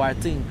am and how I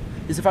think.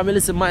 You see, if I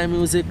listen to my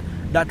music,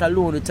 that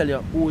alone will tell you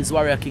who is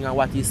Warrior King and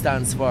what he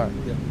stands for.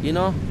 Yeah. You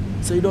know?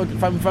 So you don't,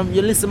 from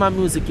you listen to my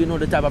music, you know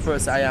the type of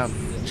person I am.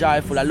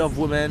 Joyful, I love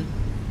women.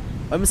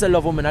 When I say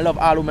love women, I love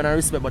all women I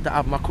respect, but I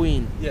have my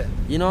queen. Yeah.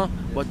 You know?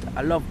 But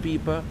I love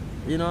people,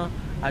 you know?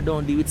 I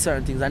don't deal with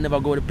certain things. I never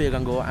go to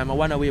pagan go. I'm a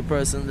one-away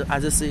person,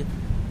 as I say,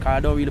 because I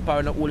don't really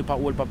power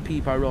all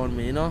people around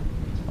me, you know?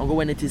 I go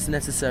when it is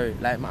necessary,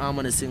 like my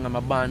harmony sing and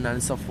my band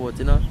and so forth,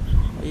 you know?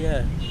 But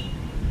yeah,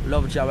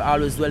 love Jah, I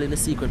always dwell in the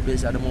secret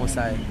place at the Most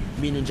High.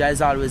 Meaning Jah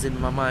is always in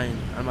my mind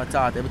and my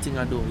thought, everything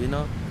I do, you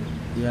know?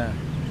 Yeah,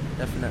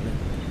 definitely.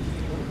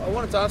 I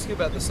wanted to ask you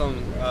about the song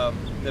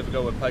 "Never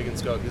Go Where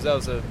Pagans Go" because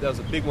that was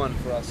a big one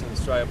for us in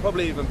Australia,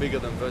 probably even bigger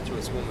than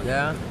 "Virtuous Woman."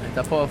 Yeah, it's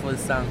a powerful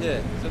song. Yeah.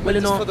 So Well,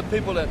 you just know, for the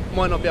people that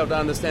might not be able to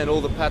understand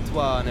all the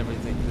patois and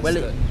everything.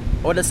 well,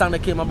 all the song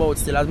that came about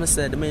still, as I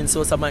said, the main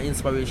source of my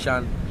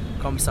inspiration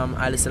comes from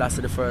Haile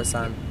Selassie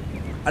I. And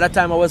at that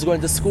time I was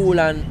going to school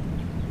and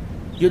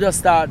you just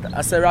start,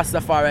 I say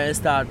Rastafari, and you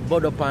start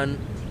bud up and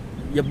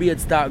your beard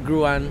start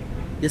grow and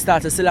you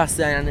start to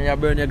Selassie and you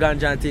burn your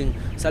ganja and thing.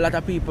 So a lot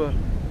of people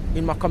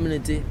in my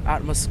community,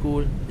 at my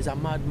school, is a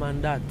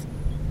madman that.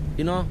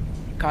 You know,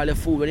 call you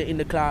fool when you're in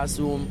the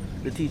classroom,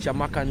 the teacher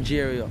mock and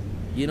jeer you,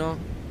 you know.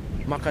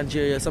 Mock and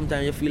jeer you,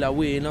 sometimes you feel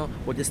away, you know,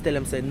 but you tell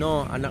them, say,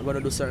 no, I'm not going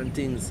to do certain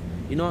things.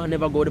 You know, I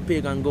never go to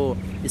pagan go.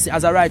 You see,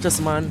 as a righteous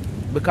man,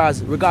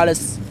 because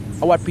regardless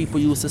of what people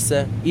used to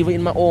say, even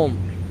in my home,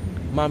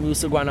 mom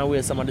used to go on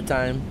away some of the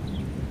time,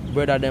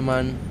 brother them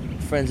and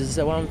friends used to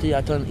say, why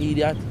you turn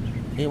idiot?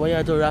 Hey, why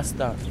you to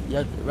Rasta?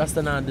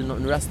 Rasta not do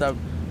nothing,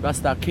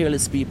 Rasta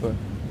careless people.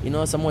 You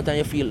know, some more time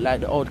you feel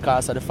like the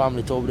outcast of the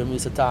family told them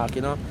used to talk,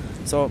 you know.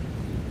 So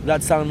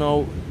that song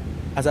now,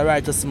 as a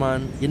righteous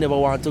man, you never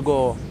want to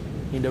go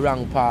in the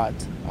wrong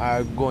path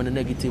or go in a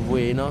negative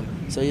way, you know.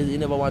 So you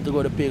never want to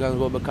go to pagan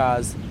go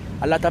because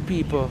a lot of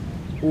people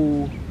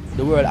who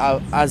the world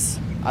are, as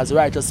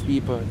righteous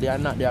people, they are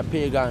not, they are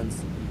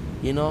pagans,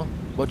 you know.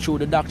 But through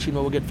the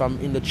doctrine we get from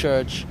in the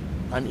church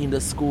and in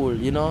the school,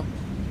 you know,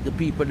 the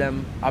people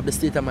them have the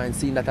state of mind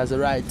seeing that as the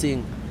right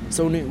thing.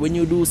 So when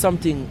you do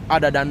something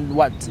other than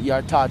what you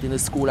are taught in the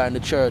school or in the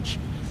church,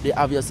 they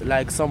obviously,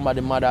 like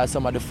somebody mother or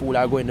somebody fool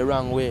are going the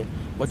wrong way.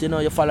 But you know,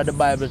 you follow the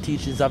Bible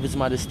teachings of His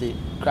Majesty.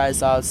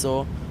 Christ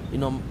also, you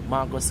know,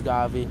 Marcus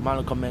Garvey,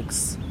 Malcolm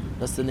X,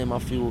 that's the name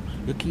of few.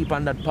 You keep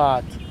on that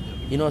path,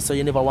 you know, so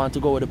you never want to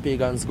go where the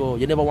pagans go.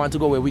 You never want to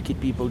go where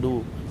wicked people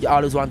do. You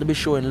always want to be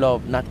showing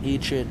love, not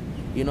hatred,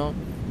 you know.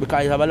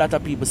 Because you have a lot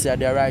of people say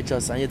they're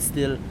righteous and yet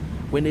still,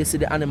 when they see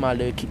the animal,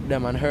 they kick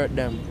them and hurt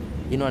them,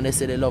 you know, and they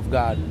say they love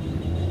God.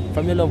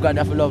 From you love God, you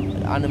have to love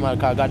the animal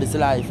because God is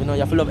life, you know. You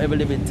have to love every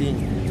living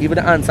thing. Even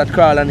the ants that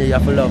crawl on you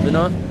have to love, you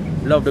know.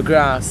 Love the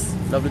grass,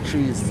 love the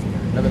trees,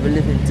 love every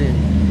living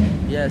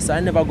thing. Yes, I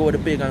never go where the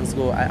pagans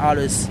go. I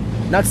always,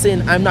 not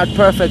saying I'm not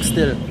perfect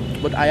still,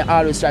 but I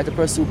always try to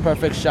pursue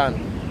perfection.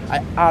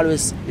 I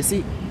always, you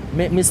see,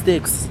 make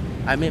mistakes.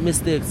 I make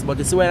mistakes, but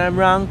you see when I'm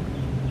wrong,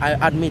 I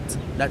admit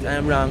that I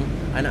am wrong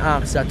and I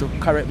ask that to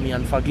correct me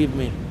and forgive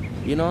me.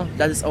 You know,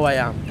 that is how I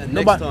am. And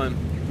Not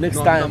make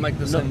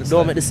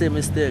the same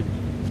mistake.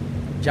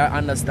 Just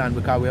understand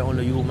because we're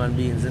only human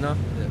beings, you know.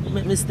 Yeah. We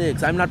make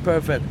mistakes. I'm not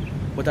perfect,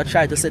 but I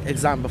try to set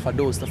example for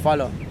those to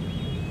follow.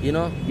 You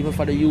know, even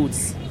for the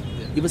youths.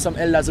 Yeah. Even some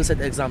elders who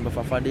set example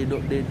for they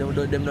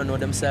don't know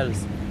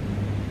themselves.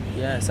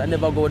 Yes, I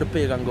never go to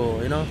pagan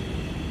go, you know.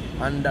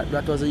 And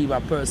that was even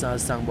a personal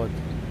song, but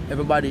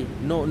everybody,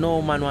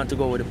 no man want to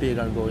go with the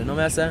pagan go, you know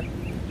what I say?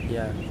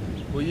 Yeah.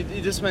 Well,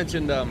 you just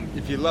mentioned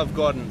if you love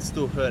God and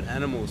still hurt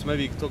animals,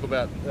 maybe you could talk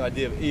about the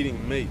idea of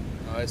eating meat.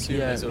 I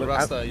assume as a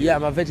Rasta.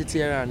 I'm a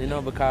vegetarian, you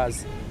know,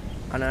 because,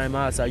 and I'm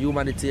also a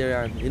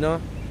humanitarian, you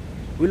know.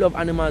 We love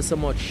animals so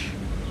much.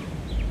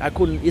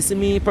 You see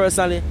me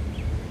personally,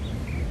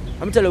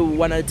 I'm telling you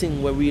one of the things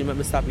where we make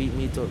me stop eating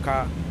meat too.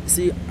 Cause,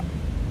 see,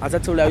 as I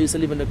told you, I used to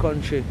live in the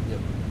country. Yep.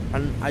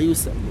 And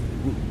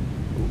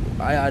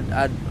I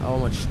had how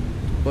much?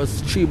 It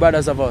was 3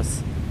 brothers of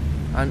us.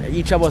 And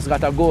each of us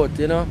got a goat,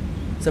 you know.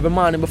 So every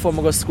morning before I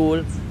go to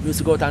school, we used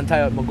to go out and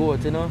tie up my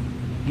goat, you know.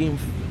 Give him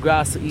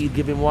grass to eat,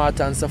 give him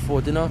water and so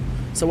forth, you know.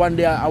 So one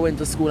day I went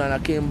to school and I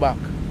came back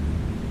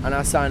and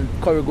I saw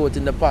curry goat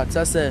in the pot.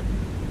 So I said,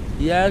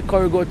 yeah,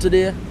 curry goat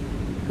today.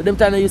 So them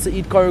time I used to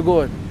eat curry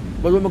goat.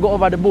 But when I go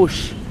over the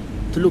bush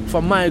to look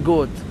for my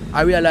goat,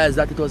 I realized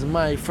that it was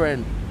my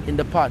friend in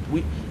the pot.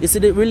 You see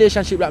the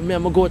relationship that me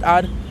and my goat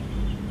had?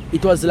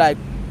 It was like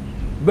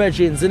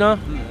brethren, you know.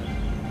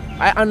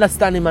 I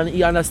understand him and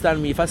he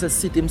understand me. If I say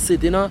sit, him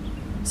sit, you know.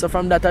 So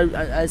from that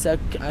I say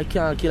I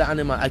can't kill an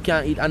animal. I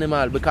can't eat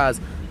animal because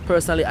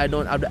personally I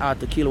don't have the heart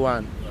to kill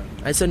one.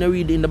 And so when you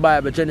read in the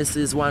Bible,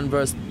 Genesis 1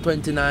 verse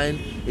 29,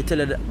 it tells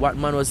you that what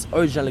man was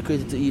originally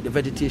created to eat, the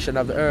vegetation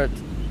of the earth.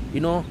 You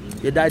know,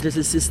 your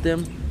digestive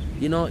system,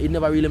 You know, it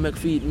never really make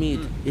feed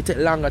meat. It take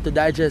longer to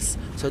digest,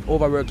 so it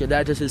overwork your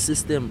digestive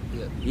system.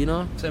 Yeah. You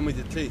know? Same with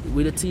your teeth.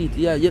 With the teeth,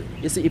 yeah.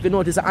 You see, if you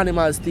notice an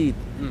animal's teeth,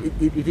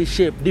 it is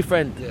shaped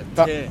different. Yeah,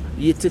 But tear.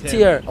 it's a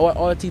tear.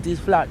 Our teeth is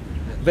flat.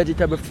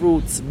 Vegetable,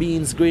 fruits,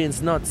 beans,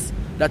 grains, nuts.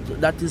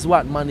 That is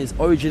what man is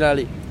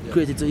originally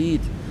created to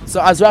eat.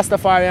 So as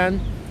Rastafarian,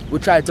 we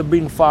try to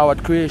bring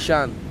forward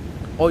creation,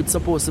 how it's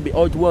supposed to be,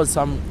 how it was,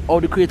 how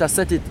the Creator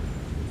set it.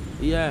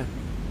 Yeah.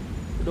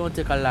 You don't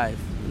take a life.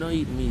 You don't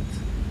eat meat.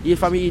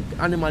 If I eat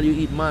animal, you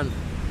eat man.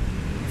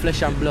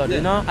 Flesh and blood,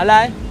 you know? A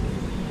lie?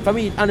 If I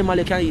eat animal,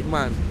 you can't eat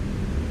man.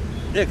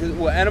 Yeah, because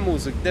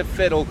animals, they're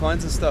fed all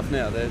kinds of stuff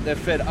now. They're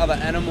fed other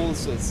animals,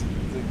 so it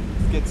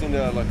gets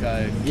into like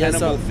a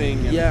cannibal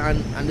thing.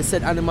 And they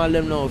said animal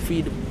them now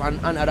feed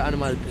another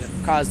animal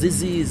cause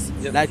disease.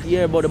 Yep. Like you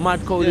hear about the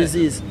mad cow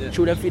disease. Yeah.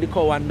 Should they feed the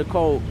cow and the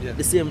cow Yeah.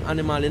 the same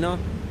animal, you know?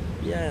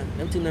 Yeah,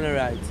 them things not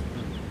right.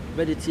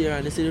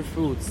 Vegetarian, they see the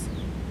fruits.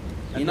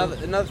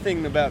 Another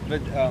thing about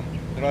that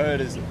I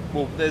heard is,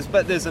 well,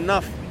 there's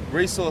enough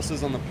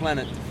resources on the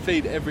planet to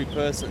feed every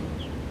person.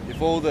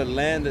 If all the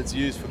land that's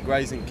used for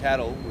grazing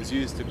cattle was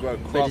used to grow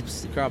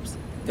crops, Crops.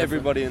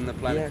 everybody in the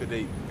planet Yeah. could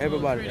eat.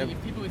 Everybody. Well, really,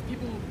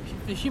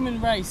 if the human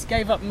race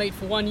gave up meat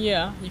for 1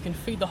 year, you can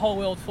feed the whole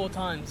world 4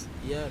 times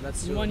Yeah,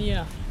 that's in true. 1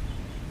 year.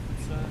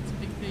 It's a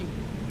big thing.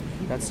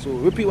 That's true.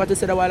 Repeat what you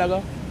said a while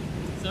ago.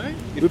 Sorry?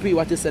 Repeat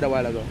what you said a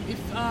while ago.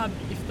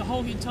 If the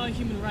whole entire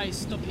human race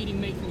stopped eating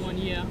meat for 1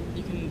 year,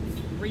 you can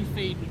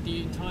refeed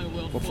the entire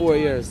world For 4 4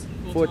 years.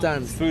 4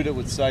 times. Food it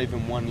would save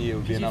in 1 year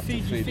would be You enough to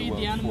feed feed the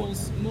world. the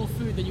animals more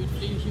food than you would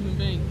feed a human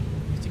being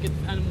to get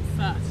the animal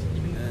fat.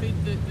 You can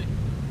feed the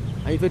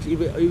And if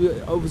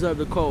you observe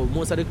the cow,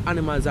 most of the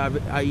animals are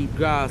eat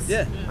grass.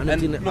 Yeah, And, and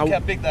everything. look how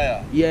big they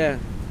are. Yeah.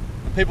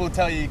 People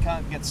tell you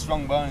can't get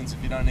strong bones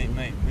if you don't eat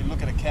meat. We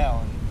look at a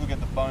cow and look at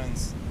the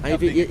bones. And how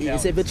if you, big a you cow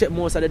say if is. you check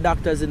most of the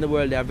doctors in the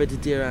world, they are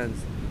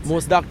vegetarians.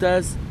 Most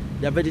doctors,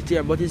 they are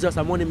vegetarian, but it's just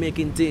a money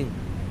making thing.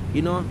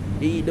 You know,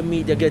 you eat the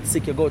meat, you get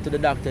sick, you go to the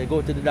doctor,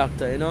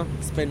 you know,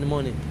 spend the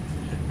money.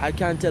 I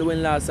can't tell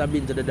when last I've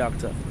been to the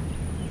doctor.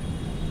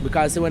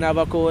 Because see, when I have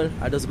a cold,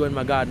 I just go in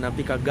my garden and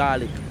pick a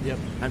garlic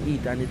and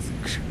eat, and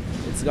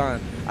it's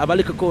gone. I have a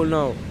little cold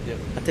now. Yep.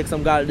 I take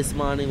some garlic this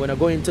morning. When I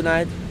go in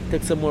tonight,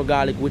 take some more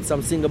garlic with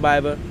some single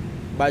Bible.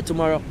 By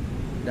tomorrow,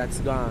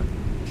 that's gone.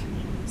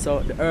 So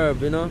the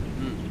herb, you know,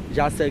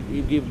 just like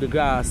you give the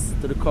grass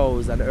to the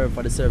cows and the herb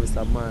for the service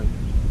of man.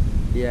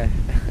 Yeah.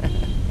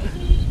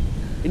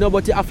 You know,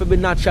 but you have to be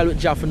natural with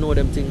Jah to know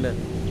them things then.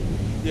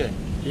 Yeah.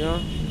 You know?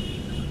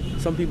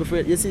 Some people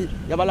afraid. You see, you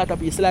have a lot of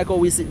people. It's like how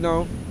we sit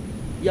now.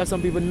 You have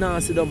some people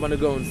not sit down on the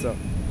ground, so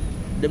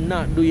them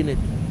not doing it.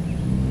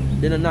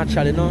 They're not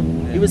natural, you know?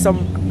 Yeah. Even some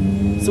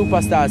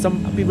superstars,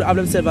 some people have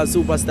themselves as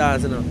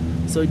superstars, you know.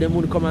 So they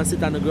would come and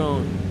sit on the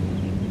ground.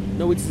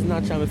 No, which is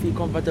natural. I feel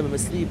comfortable. I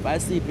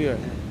sleep here.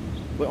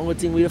 But the only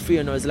thing we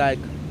fear now is like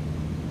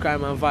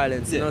crime and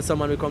violence. You Yeah. know,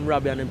 someone will come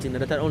rob you and them things.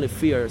 That only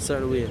fear a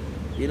certain way.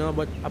 You know,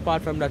 but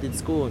apart from that,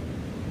 it's cool.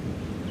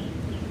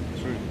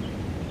 True.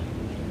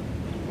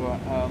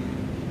 Well,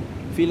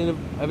 Feeling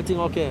everything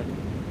okay?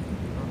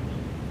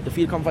 You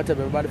feel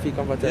comfortable, everybody feel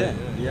comfortable?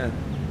 Yeah.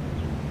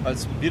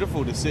 it's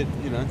beautiful to sit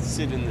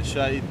in the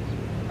shade,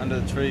 under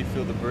the tree,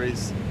 feel the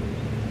breeze.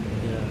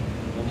 Yeah.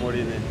 What more do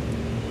you need?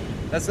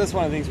 That's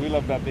one of the things we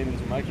love about being in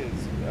Jamaica.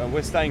 Is,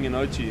 we're staying in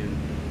Ochi and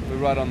we're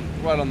right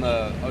on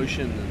the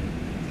ocean,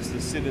 and just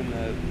to sit in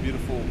the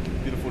beautiful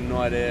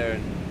night air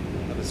and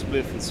have a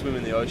spliff and swim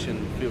in the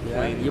ocean, feel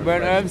clean. You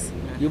burn refreshed.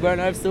 herbs? You burn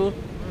herbs too?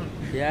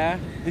 Yeah?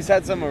 He's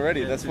had some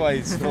already. That's why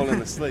he's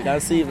fallen asleep.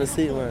 That's see,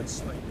 man.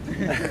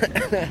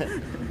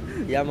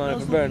 Yeah,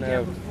 man, I burn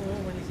herbs.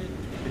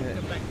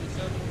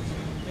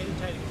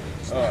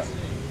 Alright.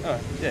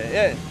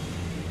 Yeah.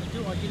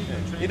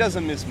 He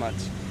doesn't miss much.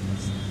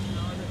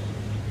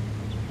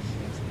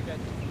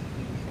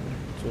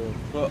 True.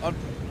 Well,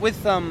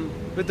 with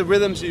the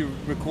rhythms you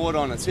record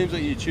on, it seems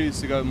like you choose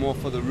to go more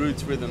for the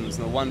roots rhythms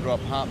and the one-drop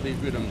heartbeat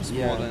rhythms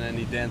more than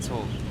any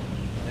dancehall.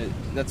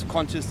 That's a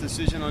conscious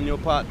decision on your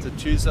part to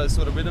choose those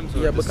sort of rhythms? Or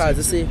Yeah, it just because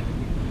you suits see,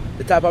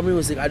 the type of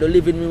music, I don't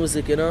live in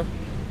music, you know.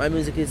 My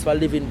music is for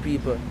living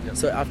people,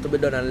 so it have to be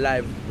done on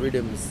live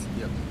rhythms.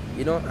 Yep.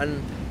 You know,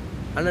 and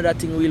another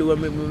thing really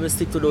when we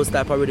stick to those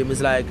type of rhythms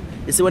is like,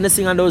 you see when you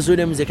sing on those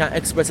rhythms, you can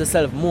express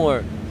yourself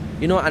more.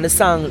 You know, and the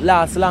song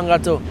lasts longer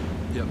too.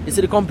 Yep. You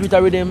see the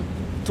computer rhythm,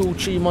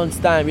 2-3 months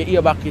time, you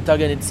hear back it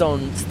again, it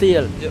sounds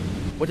stale. Yep.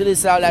 But it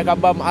is like a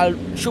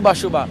bomb,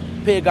 Shuba,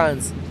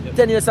 Pagans.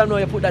 10 years from now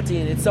you put that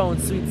in, it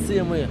sounds sweet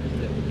same way.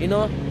 You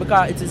know,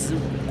 because it is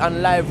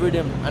on live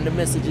rhythm and the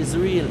message is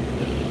real.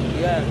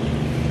 Yeah.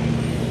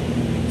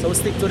 So we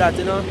stick to that,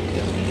 you know.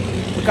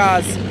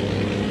 Because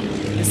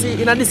you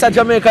see, in this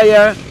Jamaica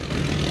here,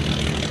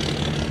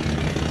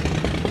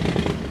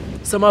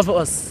 some of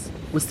us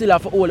we still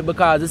have to hold it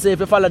because you see if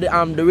you follow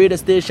the radio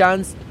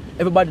stations,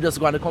 everybody just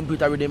go on the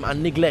computer rhythm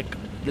and neglect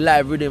the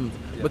live rhythm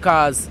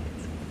because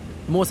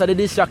most of the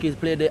disc jockeys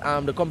play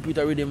the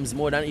computer rhythms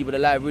more than even the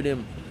live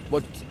rhythm.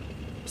 But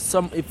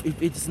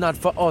if it's not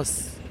for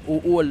us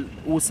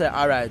who say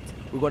alright,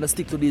 we're gonna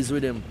stick to these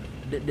rhythm.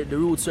 The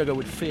roots reggae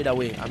would fade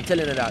away. I'm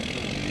telling you that.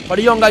 For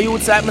the younger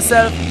youths like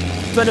myself,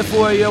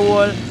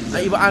 24-year-old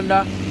and even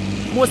under,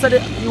 most of the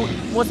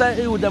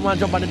youth them want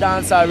to jump on the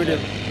dancehall rhythm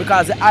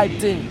because the hype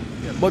thing.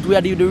 But we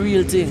are doing the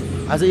real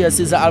thing. As you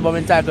see the album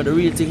entitled The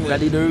Real Thing, we are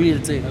doing the real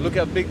thing. And look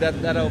how big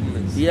that album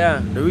is.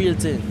 Yeah, the real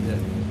thing. Yeah.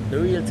 The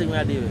real thing we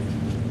are doing.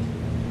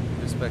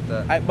 Respect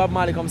that. Bob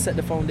Marley come set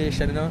the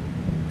foundation, you know.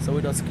 So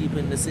we just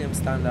keeping the same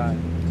standard.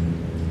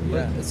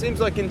 Yeah. It seems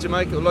like in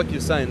Jamaica, like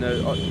you're saying,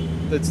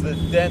 it's the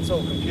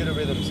dancehall computer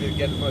rhythms that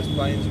get the most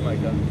play in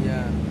Jamaica.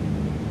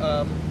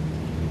 Yeah.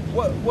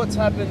 What's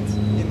happened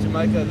in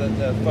Jamaica that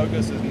the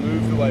focus has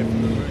moved away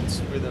from the roots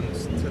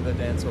rhythms to the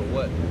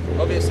dancehall?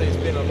 Obviously it's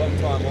been a long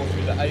time, all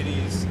through the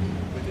 80s,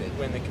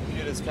 when the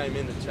computers came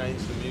in to change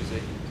the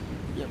music.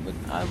 Yeah,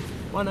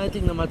 but I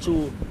think number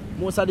two,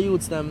 most of the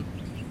youths them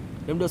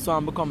just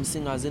want to become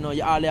singers, you know.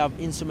 You all have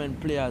instrument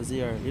players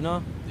here, you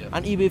know. Yeah.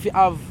 And even if you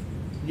have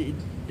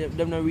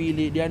them not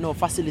really, there are no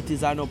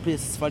facilities or no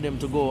places for them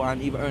to go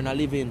and even earn a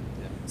living.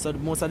 Yeah. So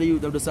most of the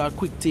youth, they just a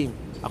quick thing,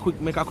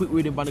 make a quick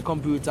reading on the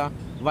computer,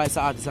 voice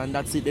artist, and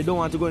that's it. They don't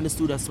want to go in the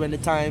studio, spend the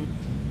time,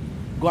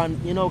 go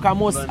and, you know, because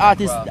most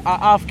artists are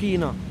half key, you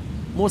know.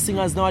 Most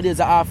singers nowadays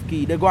are half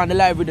key. They go on the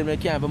live rhythm, they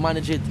can't even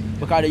manage it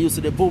because they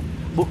used to book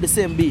the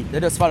same beat, they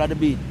just follow the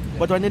beat. Yeah.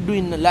 But when they're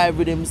doing the live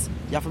rhythms,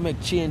 you have to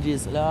make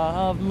changes.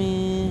 Love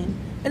me,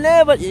 and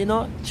never, you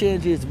know,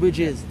 changes,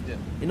 bridges. Yeah.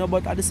 You know,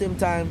 but at the same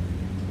time,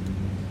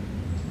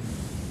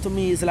 to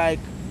me, it's like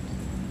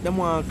them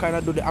want kind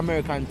of do the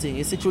American thing.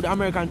 You see, through the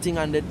American thing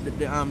and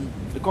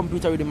the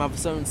computer rhythm have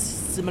some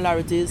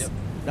similarities. Yep.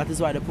 That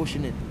is why they're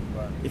pushing it.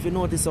 Right. If you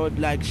notice how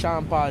like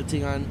Sean Paul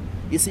thing, and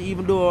you see,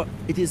 even though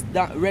it is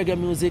that reggae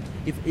music,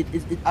 if it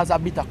has a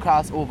bit of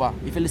crossover.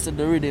 If you listen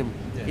to the rhythm,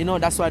 Yeah. you know,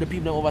 that's why the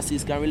people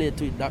overseas can relate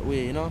to it that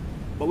way, you know.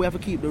 But we have to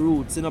keep the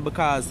roots, you know,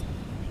 because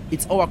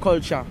it's our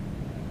culture.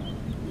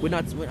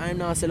 I'm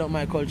not selling out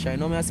my culture. You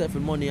know, myself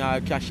with money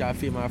or cash or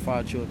fame or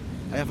fortune.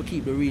 I have to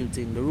keep the real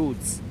thing, the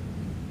roots.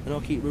 You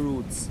know, keep the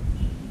roots.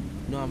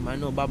 You know, I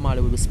know Bob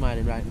Marley will be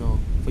smiling right now.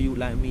 For you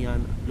like me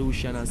and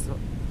Lucian and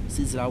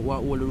Sizzla,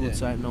 want all the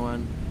roots right now,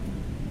 and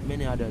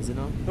many others, you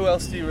know. Who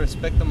else do you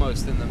respect the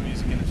most in the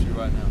music industry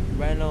right now?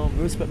 Right now,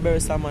 I respect Barry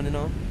Salmon, you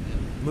know.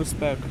 I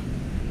respect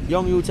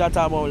young youth are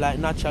talking about like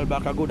Natural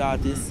Black, a good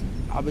artist.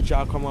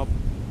 Abijah come up.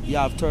 You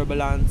have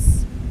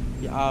Turbulence.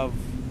 You have,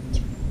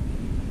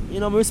 you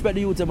know, I respect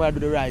the youth and I do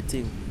the right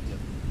thing.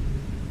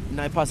 In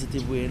a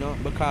positive way, you know,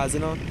 because, you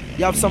know,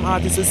 you have some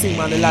artists who sing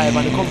on the live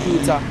and the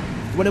computer.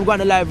 When they go on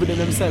the live with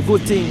them say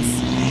good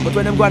things. But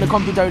when they go on the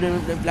computer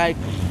with them, like,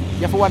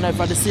 you have to wonder if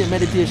the same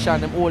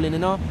meditation, them all in, you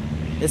know.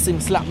 They sing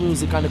slap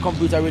music on the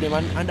computer rhythm,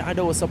 and I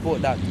don't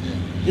support that. Yeah.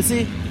 You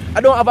see, I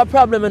don't have a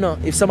problem, you know,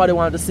 if somebody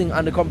wants to sing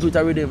on the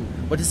computer rhythm.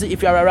 But you see,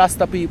 if you're a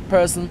Rasta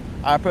person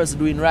or a person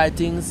doing right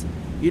things,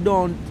 you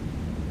don't,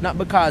 not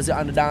because you're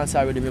on the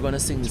dancehall rhythm, you're going to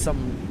sing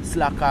something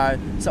slack or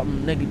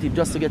something negative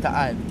just to get a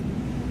hype.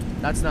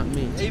 That's not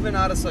me. Even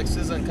artists like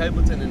SZA and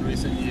Capleton in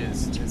recent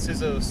years.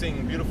 SZA will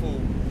sing beautiful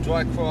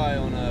Dry Cry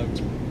on a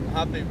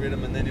heartbeat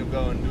rhythm, and then he'll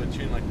go and do a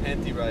tune like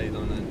Panty Raid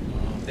on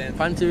a dance.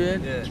 Panty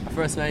Raid? Yeah.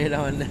 First time I hear that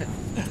one there.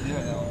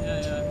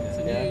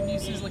 Yeah.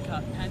 It's a new Sizzla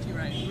cut, Panty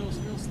Raid,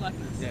 real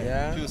slackness.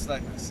 Yeah. Pure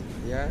slackness.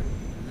 Yeah.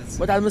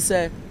 But as I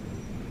say,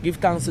 give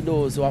thanks to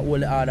those who are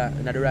hold the order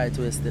in the right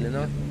way still, you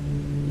know.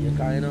 You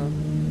can, you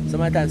know.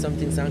 Sometimes some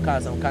things can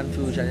cause some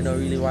confusion, you don't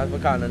really want to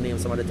call a name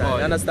some of the time.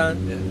 You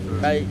understand?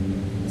 Yeah. Right?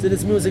 See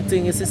this music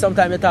thing, you see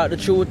sometimes you talk the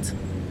truth,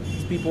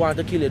 people want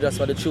to kill you just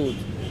for the truth.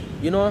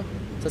 You know?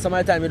 So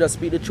sometimes you just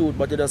speak the truth,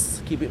 but you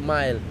just keep it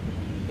mild.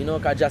 You know,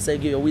 because just say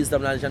give you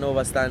wisdom, knowledge and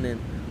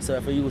understanding. So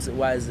if you use it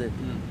wisely.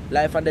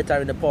 Life and death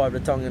are in the power of the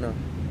tongue, you know.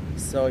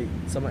 So you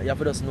have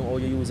to just know how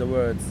you use the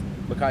words.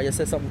 Because you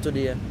say something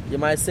today, you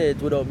might say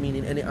it without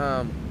meaning any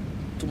harm.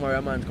 Tomorrow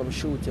a man come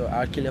shoot you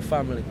or kill your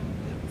family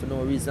for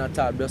no reason at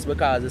all. Just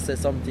because you say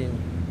something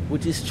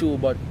which is true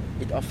but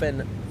it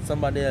offends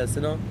somebody else,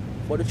 you know.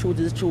 But the truth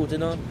is the truth, you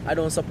know. I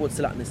don't support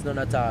slackness, none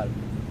at all.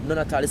 None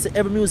at all. You see,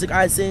 every music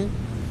I sing,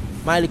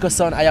 my little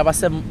son, I have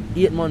a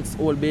 8 months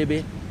old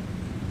baby.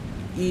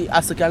 He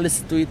also can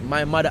listen to it.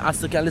 My mother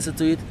also can listen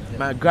to it. Yeah.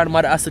 My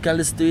grandmother also can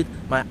listen to it.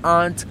 My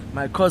aunt,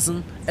 my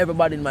cousin,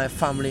 everybody in my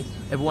family,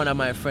 every one of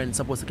my friends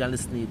supposed to can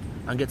listen to it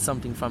and get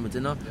something from it,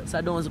 you know. Yeah. So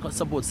I don't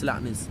support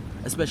slackness,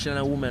 especially in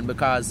a woman,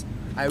 because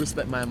I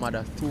respect my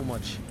mother too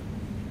much,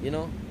 you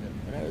know.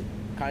 Yeah.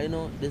 Because, you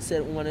know, they say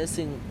when they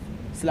sing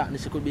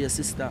slackness, she could be a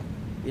sister,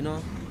 you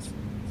know.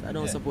 So I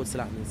don't support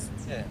slackness.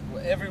 Yeah,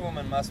 well, every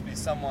woman must be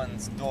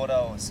someone's daughter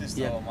or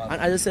sister or mother.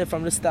 And I just said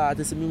from the start,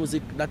 it's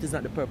music, that is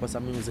not the purpose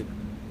of music.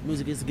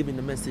 Music is giving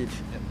the message,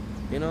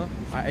 you know,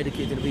 or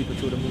educating the people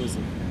through the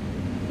music.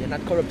 You're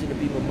not corrupting the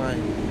people's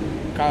mind.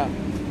 Because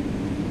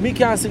me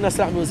can't sing the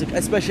slack music,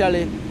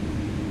 especially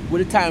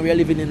with the time we are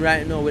living in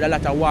right now with a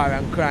lot of war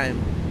and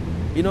crime.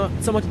 You know,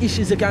 so much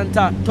issues you can't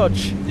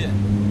touch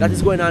that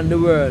is going on in the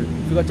world.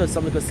 If you got to touch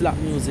something like slack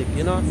music,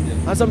 you know.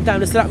 Yeah. And sometimes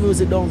the slack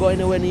music don't go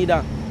anywhere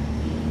neither.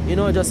 You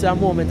know, just a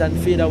moment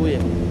and fade away.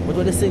 But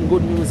when they sing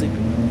good music,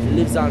 it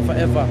lives on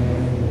forever.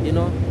 you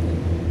know,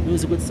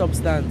 music with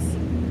substance.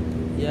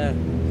 Yeah.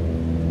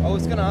 I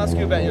was going to ask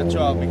you about your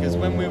child because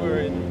when we were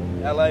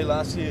in LA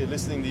last year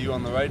listening to you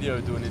on the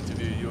radio do an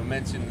interview, you were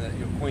mentioning that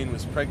your queen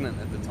was pregnant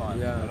at the time.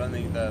 Yeah. I don't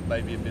think the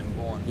baby had been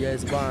born. Yeah,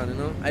 it's born, you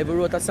know. I even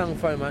wrote a song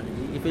for him,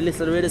 and if you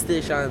listen to radio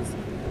stations,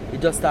 it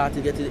just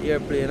started getting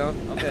airplay, you know.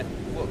 Okay.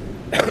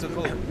 What's it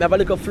called? I have a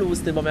little flute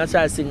thing, but I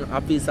try to sing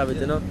a piece of it,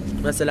 you know.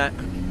 I say like,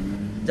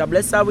 "Jah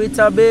bless her with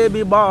a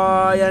baby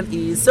boy, and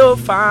he's so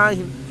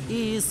fine,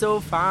 he's so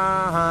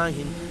fine.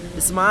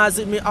 He smiles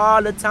with me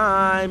all the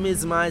time,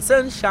 he's my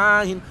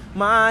sunshine,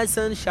 my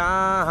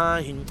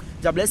sunshine.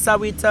 Jah bless her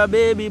with a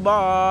baby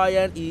boy,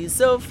 and he's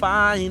so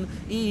fine,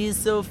 he's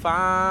so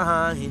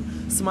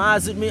fine.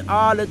 Smiles with me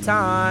all the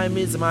time,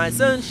 he's my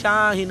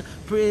sunshine,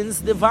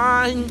 Prince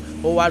Divine.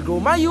 Oh, I'll grow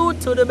my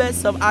youth to the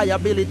best of my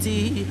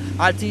ability.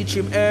 I'll teach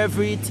him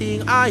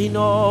everything I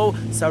know.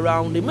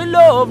 Surround him with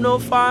love, no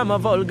form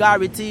of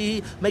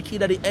vulgarity. Make it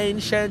the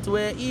ancient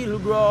way he'll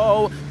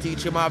grow.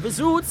 Teach him of his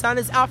roots and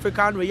his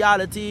African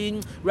reality.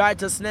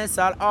 Righteousness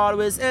I'll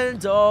always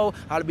endow.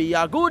 I'll be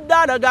a good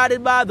daughter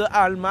guided by the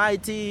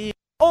Almighty.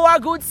 Oh, I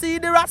could see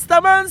the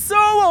Rastaman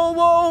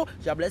so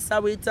Jah bless her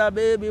with a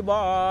baby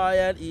boy,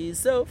 and he's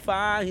so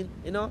fine.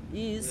 You know,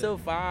 he's so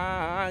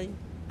fine.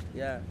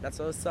 Yeah, that's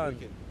our song.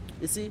 Okay.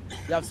 You see,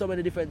 you have so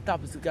many different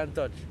topics you can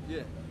touch.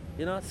 Yeah.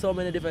 You know, so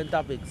many different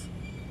topics.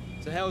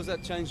 So how has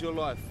that changed your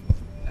life?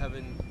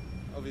 Having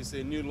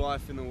obviously a new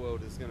life in the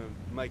world is going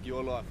to make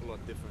your life a lot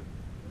different.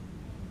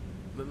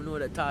 But we know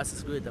that task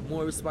is greater,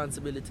 more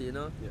responsibility, you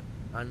know. Yeah.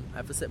 And I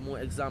have to set more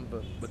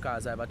example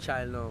because I have a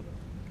child now.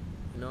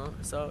 You know,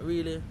 so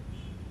really,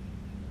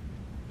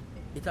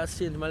 it has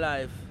changed my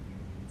life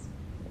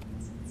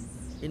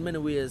in many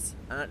ways,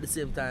 and at the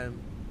same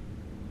time,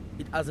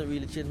 it hasn't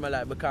really changed my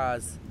life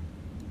because,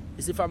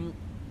 you see, from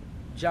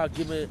Jah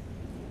give me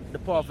the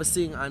power to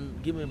sing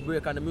and give me a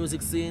break on the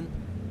music scene,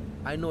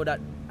 I know that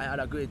I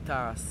had a great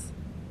task,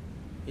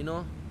 you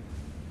know,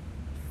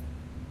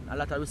 a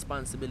lot of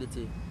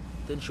responsibility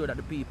to ensure that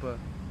the people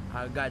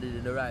are guided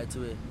in the right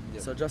way.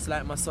 Yep. So just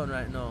like my son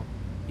right now,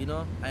 you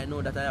know, I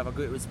know that I have a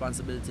great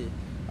responsibility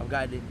of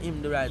guiding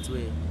him the right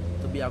way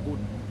to be a good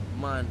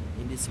man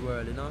in this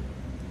world, you know.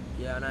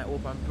 Yeah, and I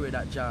hope and pray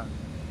that Jah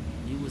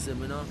use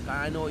him, you know, because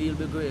I know he'll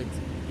be great.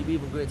 He'll be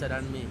even greater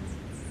than me,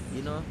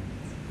 you know.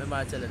 Remember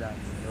I tell you that.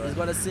 Right. He's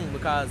gonna sing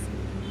because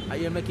I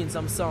hear making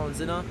some sounds,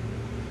 you know.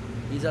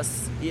 He's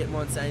just 8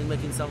 months and he's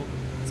making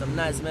some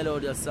nice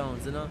melodious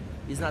sounds, you know.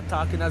 He's not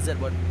talking as yet,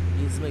 but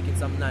he's making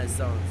some nice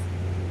sounds.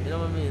 You know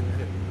what I mean?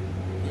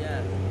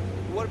 Yeah.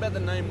 What about the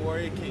name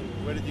Warrior King?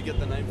 Where did you get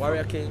the name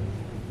Warrior from? King.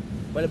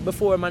 Well,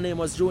 before my name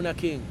was Junior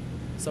King.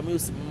 So my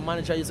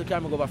manager used to carry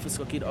me go over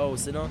Frisco Kid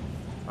House, you know.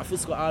 And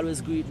Frisco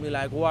always greet me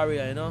like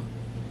Warrior, you know.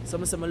 So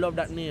I said, I love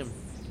that name.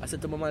 I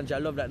said to my manager, I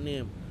love that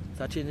name.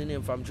 So I changed the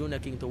name from Junior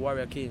King to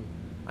Warrior King.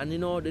 And you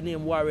know, the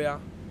name Warrior,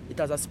 it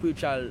has a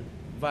spiritual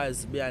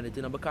vibes behind it,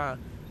 you know, because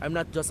I'm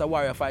not just a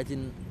warrior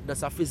fighting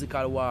just a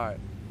physical war,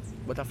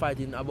 but I'm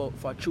fighting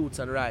for truth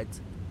and right,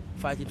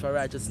 fighting for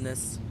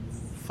righteousness,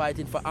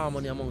 fighting for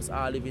harmony amongst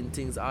all living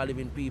things, all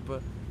living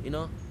people, you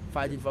know,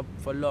 fighting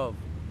for love,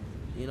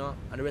 you know,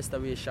 and the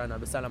restoration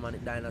of the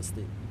Solomonic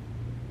dynasty,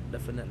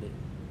 definitely.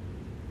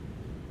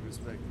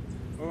 Respect.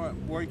 All right,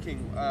 Warrior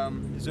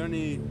King, is there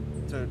any,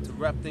 to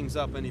wrap things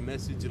up, any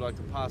message you'd like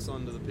to pass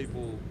on to the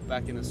people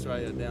back in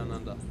Australia, down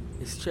under?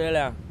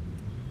 Australia.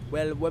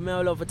 Well, what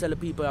I love to tell the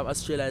people of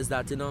Australia is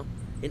that, you know,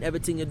 in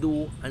everything you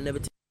do and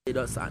everything you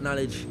just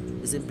acknowledge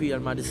His Imperial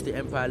Majesty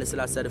Empire Haile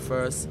Selassie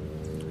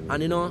I.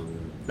 And you know,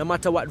 no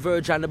matter what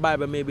version the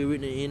Bible may be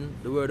written in,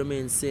 the word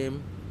remains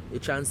same.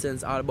 It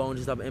transcends all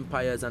boundaries of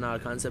empires and all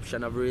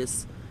conception of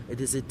race. It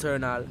is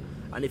eternal.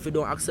 And if you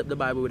don't accept the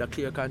Bible with a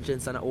clear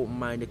conscience and an open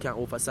mind, you can't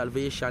offer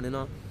salvation, you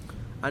know.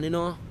 And you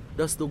know,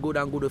 just do good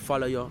and good will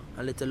follow you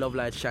and let your love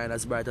light shine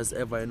as bright as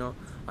ever, you know.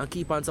 And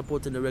keep on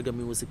supporting the reggae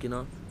music, you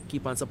know.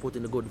 Keep on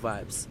supporting the good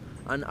vibes.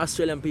 And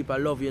Australian people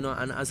love, you know,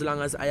 and as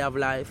long as I have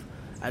life,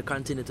 I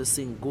continue to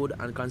sing good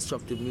and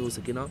constructive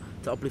music, you know,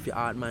 to uplift your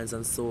heart, minds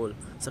and soul.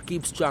 So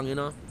keep strong, you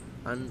know,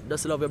 and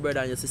just love your brother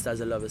and your sister as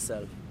you love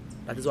yourself.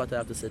 That is what I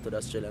have to say to the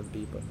Australian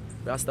people.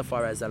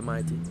 Rastafari is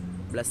Almighty.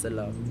 Blessed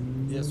love.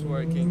 Yes,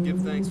 Warrior King, give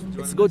thanks for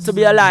joining us. It's good to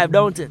be alive,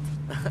 don't it?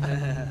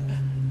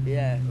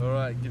 Yeah. All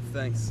right, give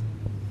thanks.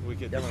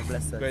 Wicked. Yeah, man,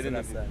 blessed. Great So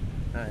interview.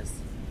 that's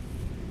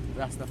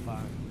nice.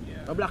 Rastafari.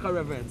 Yeah. A black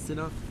reverence, you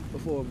know,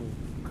 before we move.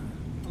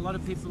 A lot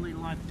of people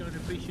in life don't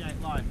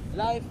appreciate life.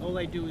 Life. All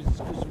they do is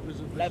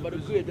Like, but the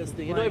greatest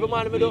thing. You know, every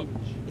morning I do.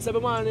 It's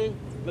every morning,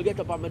 I get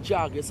up on my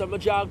jog. You see my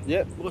jog?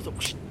 Yep. I go so,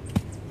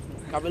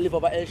 come and live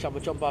over Elsham, I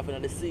jump off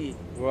in the sea.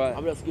 Right.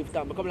 I'm just give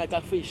thanks. I come like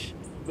a fish.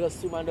 I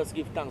just swim and just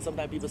give thanks.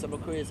 Sometimes people say I'm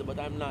crazy, but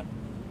I'm not.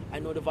 I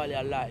know the value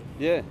of life.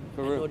 Yeah,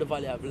 for I know real. the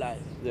value of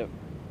life. Yep.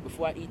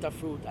 Before I eat a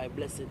fruit, I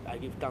bless it, I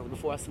give thanks.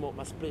 Before I smoke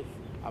my spliff,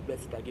 I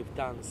bless it, I give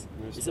thanks.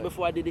 You see, Respect.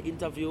 before I did the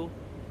interview,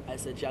 I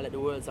said, Jah, let the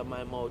words of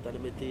my mouth and the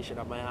meditation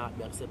of my heart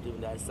be accepted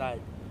in thy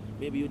sight.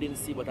 Maybe you didn't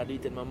see, but I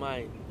did it in my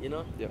mind, you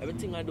know? Yep.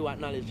 Everything I do, I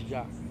acknowledge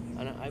Jah.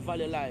 And I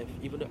value life,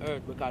 even the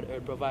earth, because the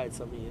earth provides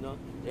for me, you know.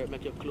 The earth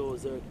make your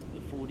clothes, the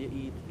food you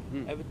eat,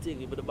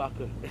 everything, even the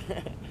buckle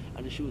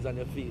and the shoes on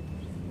your feet.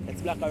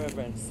 It's black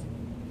reverence.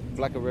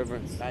 Black of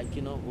reverence. Like,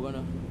 you know, we're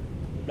gonna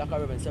black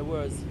reverence, say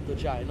words to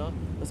Jah, you know.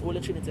 There's Holy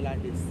Trinity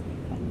like this.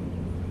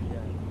 Yeah.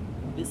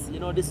 This, you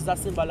know, this is a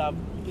symbol of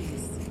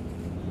peace.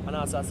 And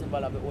also a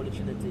symbol of the Holy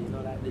Trinity, you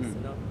know, like this,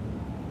 you know.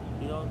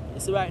 You know, you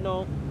see right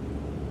now,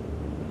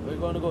 we're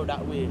gonna go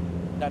that way,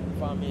 that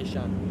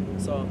formation.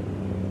 So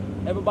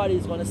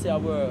everybody's gonna say a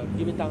word,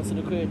 giving thanks to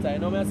the Creator, you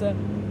know what I say?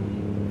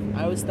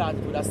 I will start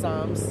with the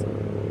Psalms,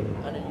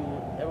 and then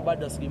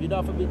everybody does give. You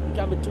don't have to be, it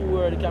can be 2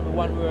 words, it can be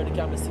 1 word, it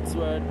can be 6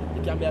 words,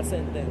 it can be a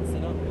sentence, you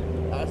know.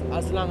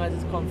 As long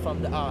as it comes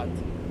from the heart,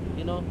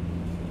 you know.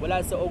 Well,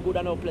 I say how good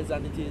and how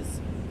pleasant it is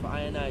for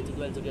I and I to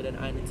dwell together in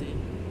unity.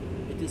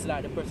 It is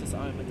like the precious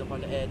ointment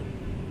upon the head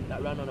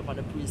that ran on upon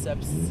the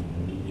precepts,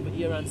 even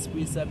Aaron's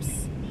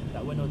precepts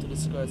that went out to the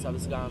skirts of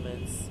his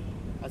garments,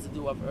 as the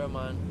dew of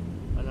Hermon,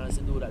 and as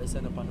the dew that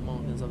descend upon the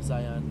mountains of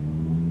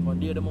Zion. For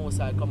there the Most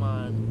High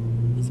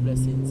command His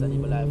blessings and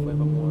His life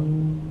forevermore.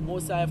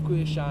 Most High of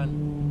creation,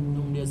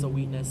 whom there is a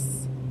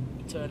weakness,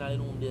 eternal in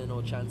whom there is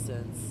no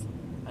transcends,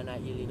 and I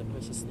heal in the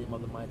precious name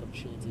of the might of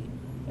Trinity,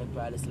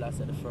 Emperor Haile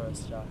Selassie the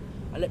First, Jah.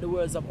 And let the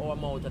words of our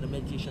mouth and the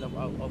meditation of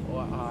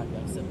our heart be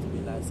acceptable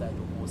in Thy sight,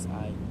 O Most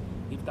High.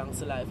 Give thanks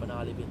to life and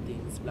all living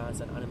things, plants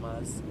and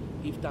animals.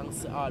 Give thanks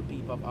to all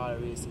people of all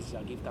races,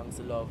 Jah. Give thanks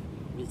to love,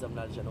 wisdom,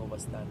 knowledge, and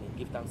understanding.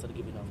 Give thanks to the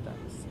giving of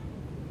thanks.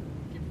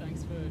 Give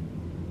thanks for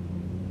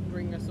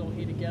bringing us all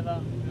here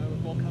together. You know,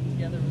 we've all come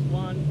together as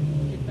one.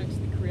 Give thanks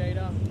to the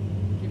Creator.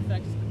 Give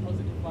thanks to the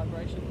positive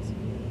vibrations.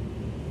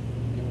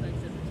 Give thanks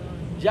every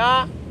time.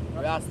 Jah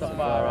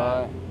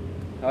Rastafari.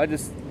 I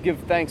just give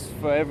thanks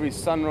for every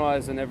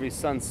sunrise and every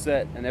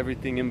sunset and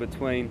everything in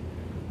between.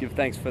 Give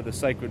thanks for the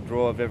sacred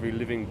draw of every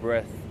living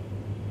breath,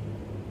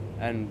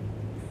 and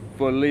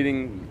for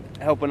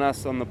helping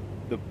us on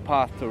the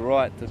path to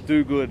right, to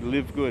do good,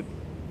 live good,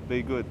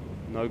 be good,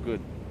 know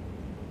good.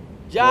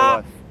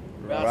 Jah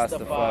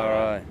Rastafari.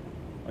 Rastafari.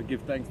 I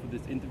give thanks for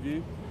this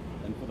interview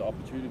and for the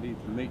opportunity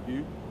to meet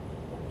you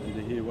and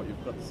to hear what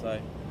you've got to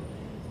say.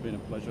 It's been a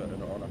pleasure and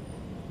an honour.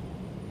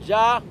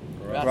 Jah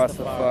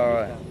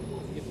Rastafari.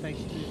 Give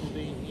thanks to you for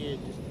being here,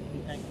 just be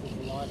thankful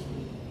for life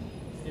and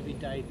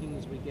everyday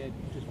things we get,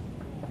 just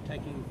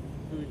taking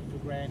food for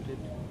granted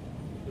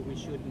that we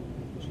shouldn't.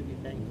 We should be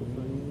thankful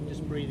for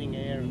just breathing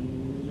air.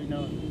 And we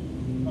know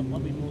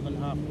probably more than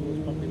half the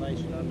world's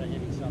population are under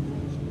heavy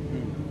suffering.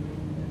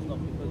 It's not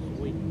because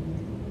we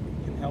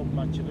can help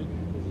much of it,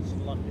 it's a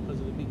lot because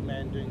of the big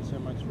man doing so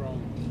much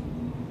wrong.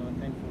 So I'm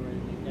thankful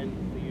again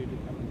for you to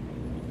come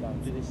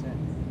and do this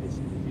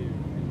interview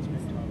and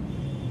spend time with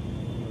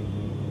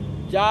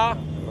you. Jah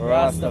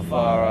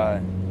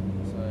Rastafari.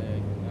 So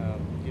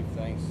give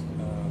thanks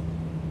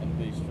and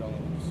be strong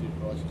in the pursuit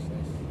of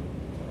righteousness.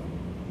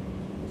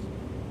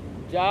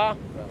 Jah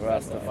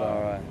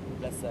Rastafari.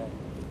 Bless her.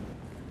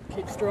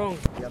 Keep strong.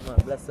 Yeah man,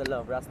 bless the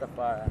love,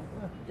 Rastafari.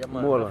 Yeah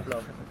man, More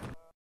love.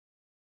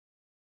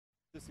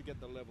 Just to get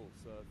the level,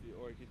 so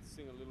or you could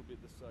sing a little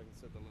bit just so I can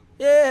set the level.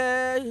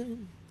 Yeah.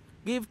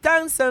 Give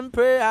thanks and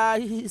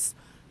praise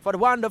for the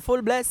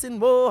wonderful blessing,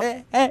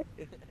 boy. Hey.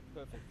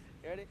 Perfect.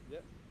 You ready?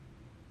 Yep.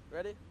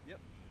 Ready? Yep.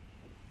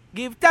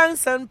 Give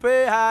thanks and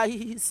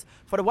praise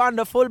for the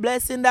wonderful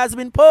blessing that's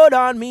been poured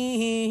on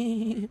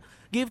me.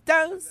 Give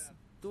thanks.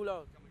 Too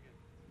loud.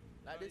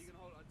 Like this. You can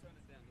hold, I turn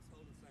it down. Just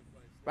hold the same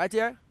place. Right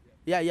here?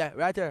 Yeah,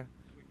 right here.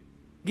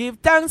 Give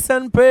thanks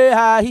and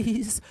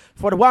praise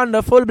for the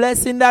wonderful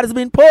blessing that has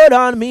been poured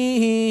on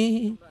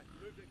me. Move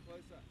it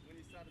closer. When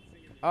you started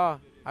singing. Oh,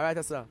 alright,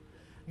 that's all.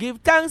 Give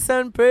thanks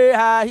and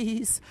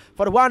praise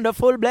for the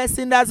wonderful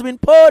blessing that's been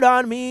poured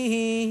on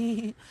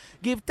me.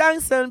 Give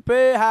thanks and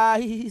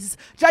praise.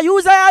 Jah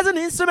use her as an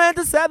instrument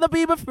to set the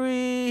people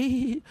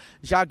free.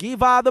 Jah give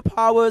her the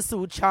powers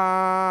to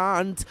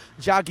chant.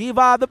 Jah give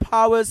her the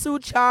powers to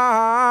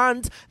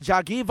chant.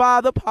 Jah give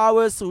her the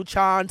powers to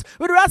chant.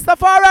 With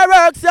Rastafari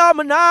works, yeah,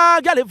 man,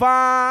 I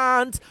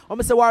gallivant. I'm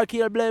Mr.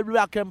 Warkill,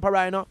 Black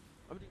Emperor, you know.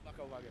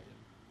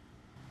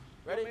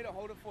 Ready? You want me to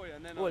hold it for you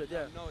and then Hold it,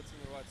 yeah. know it's in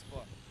the right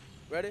spot.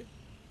 Ready?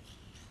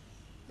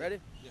 Ready?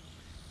 Yeah.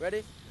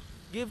 Ready?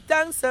 Give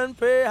thanks and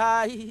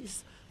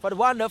praise for the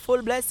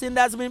wonderful blessing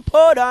that's been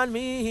poured on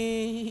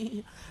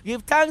me.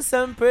 Give thanks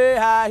and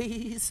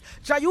praise.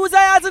 Jah use her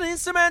as an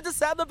instrument to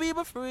set the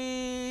people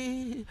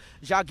free.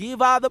 Jah give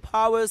her the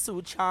powers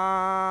to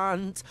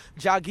chant.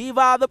 Jah give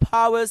her the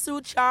powers to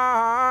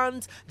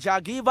chant. Jah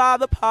give her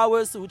the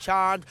powers to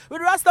chant.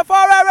 With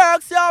Rastafari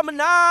works, yeah, man,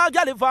 I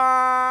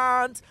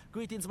gallivant.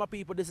 Greetings, my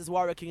people. This is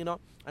Warrior King, you know.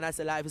 And I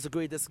say life is the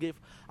greatest gift.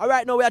 All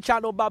right, now we are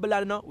chanting Babylon,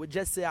 you know, with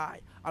Jesse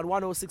I on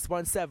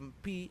 106.7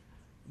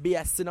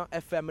 PBS, you know,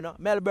 FM, you know,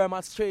 Melbourne,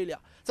 Australia.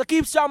 So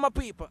keep strong, my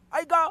people.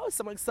 I go,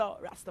 something so,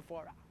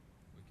 Rastafari.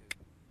 Okay.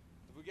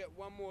 If we get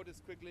one more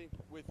just quickly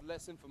with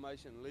less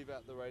information, leave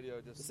out the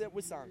radio, just Say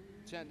we song.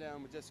 chant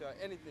down with Jesse I,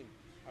 anything.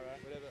 All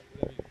right. Whatever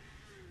you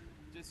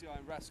Jesse I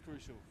and Ras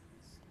Crucial.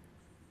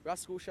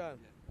 Ras Crucial.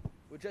 Yeah.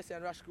 With Jesse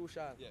and Rash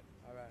Crucial? Yeah.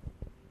 Alright.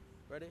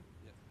 Ready?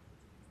 Yeah.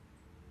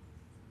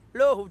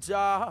 Love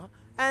Jah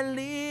and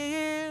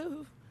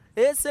live.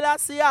 It's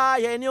Selassie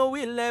and you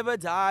will never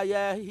die.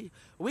 Yeah.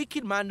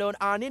 Wicked man down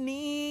on your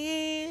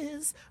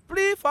knees.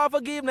 Plead for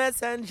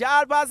forgiveness and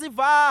Jah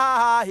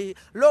pacify.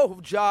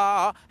 Love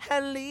Jah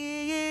and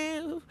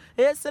live.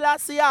 It's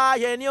Selassie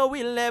and you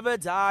will never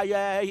die.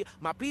 Yeah.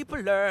 My people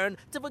learn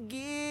to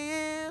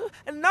forgive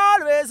and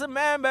always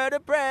remember to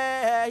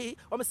pray.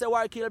 When I say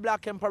why kill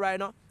Black Emperor, you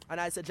know? And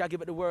I said, Jah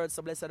give it the words,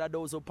 so blessed are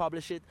those who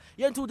publish it.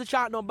 You into the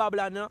chant no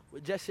Babylon, you know,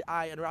 with Jesse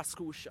I and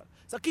Rascusha.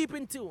 So keep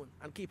in tune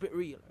and keep it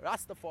real.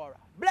 Rastafari.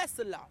 Bless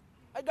the Lord.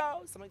 I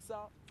go, something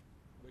so.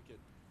 Wicked.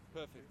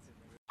 Perfect.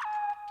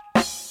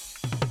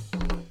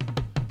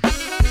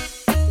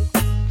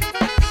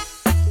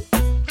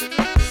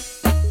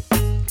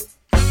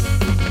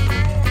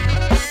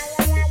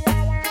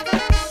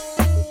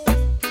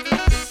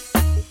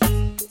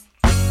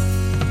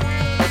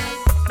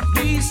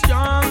 Be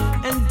strong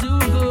and do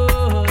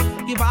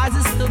good. Give eyes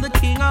to the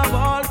King of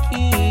all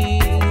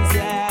kings.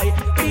 Yeah.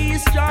 Be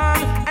strong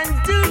and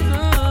do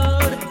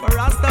good. For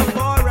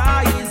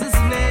Rastafari is his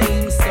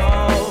name. So,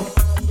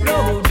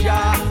 Lord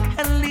Jah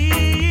and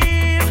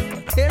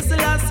live. Yes,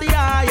 Selassie,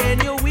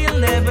 and you will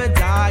never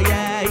die.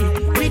 Yeah.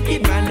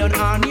 Wicked man down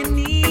on your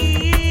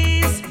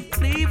knees.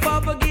 Plead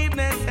for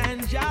forgiveness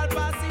and Jah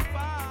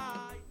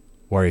pacify.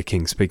 Warrior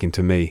King speaking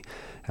to me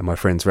and my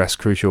friends Ras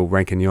Crucial,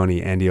 Rankin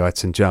Yoni, Andy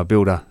Eitz and Jah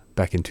Builder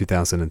back in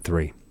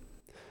 2003.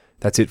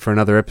 That's it for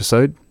another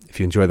episode. If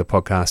you enjoy the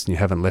podcast and you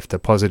haven't left a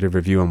positive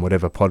review on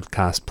whatever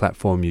podcast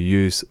platform you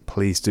use,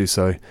 please do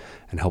so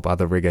and help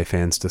other reggae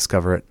fans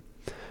discover it.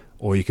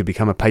 Or you could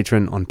become a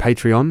patron on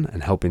Patreon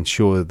and help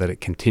ensure that it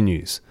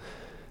continues.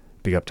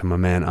 Big up to my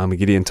man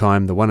Armageddon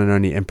Time, the one and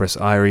only Empress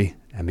Irie,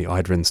 and the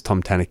Idrins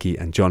Tom Tanaki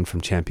and John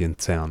from Champion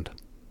Sound.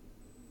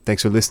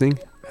 Thanks for listening,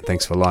 and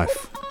thanks for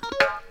life.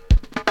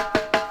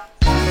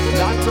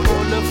 Got to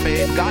hold the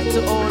faith, got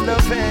to hold the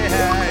faith,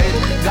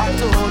 got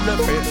to hold the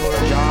faith for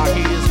Jah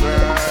is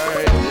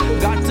great.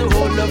 Got to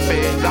hold the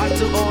faith, got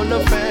to hold the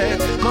faith.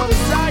 Mount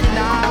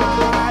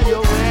Sinai,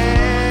 you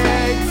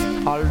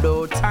wait.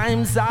 Although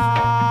times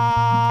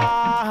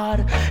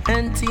hard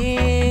and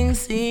things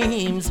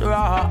seems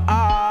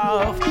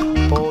rough,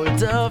 hold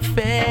the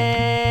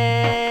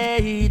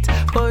faith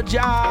for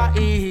Jah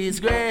is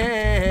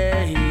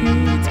great.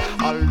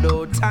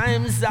 Although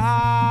times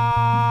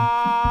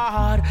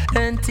hard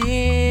and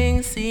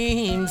things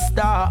seem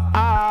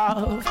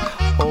tough,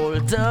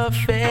 hold the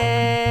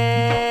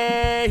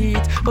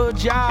faith, oh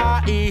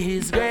Jah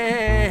is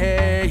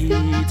great.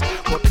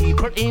 But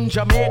people in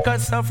Jamaica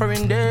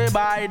suffering day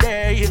by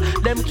day.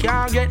 Them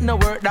can't get no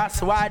work,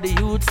 that's why the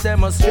youths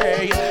them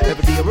astray.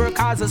 Every day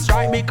workers a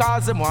strike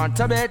because them want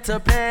a better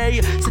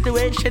pay.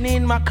 Situation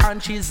in my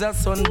country's a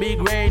sun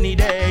big rainy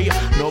day.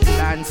 No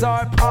plans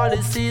or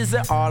policies,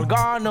 they all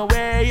gone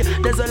away.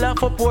 There's a lot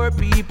for poor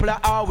people,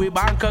 how we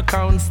bank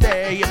accounts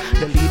stay.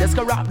 The leaders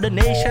corrupt the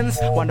nations,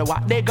 wonder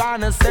what they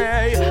gonna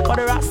say. But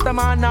the Rasta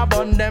man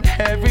upon them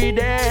every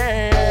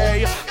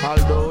day.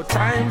 Although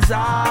times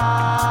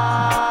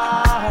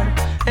hard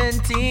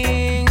and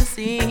things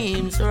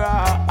seems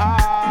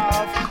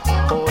rough,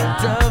 hold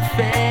the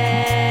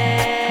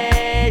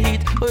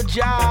faith, oh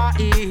Jah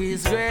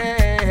is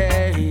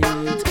great.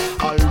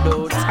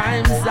 Although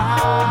times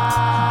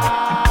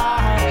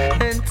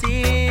hard and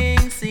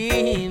things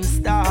seems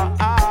tough,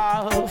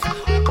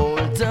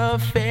 hold the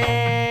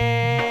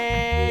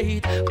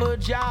faith, oh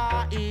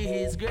Jah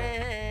is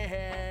great.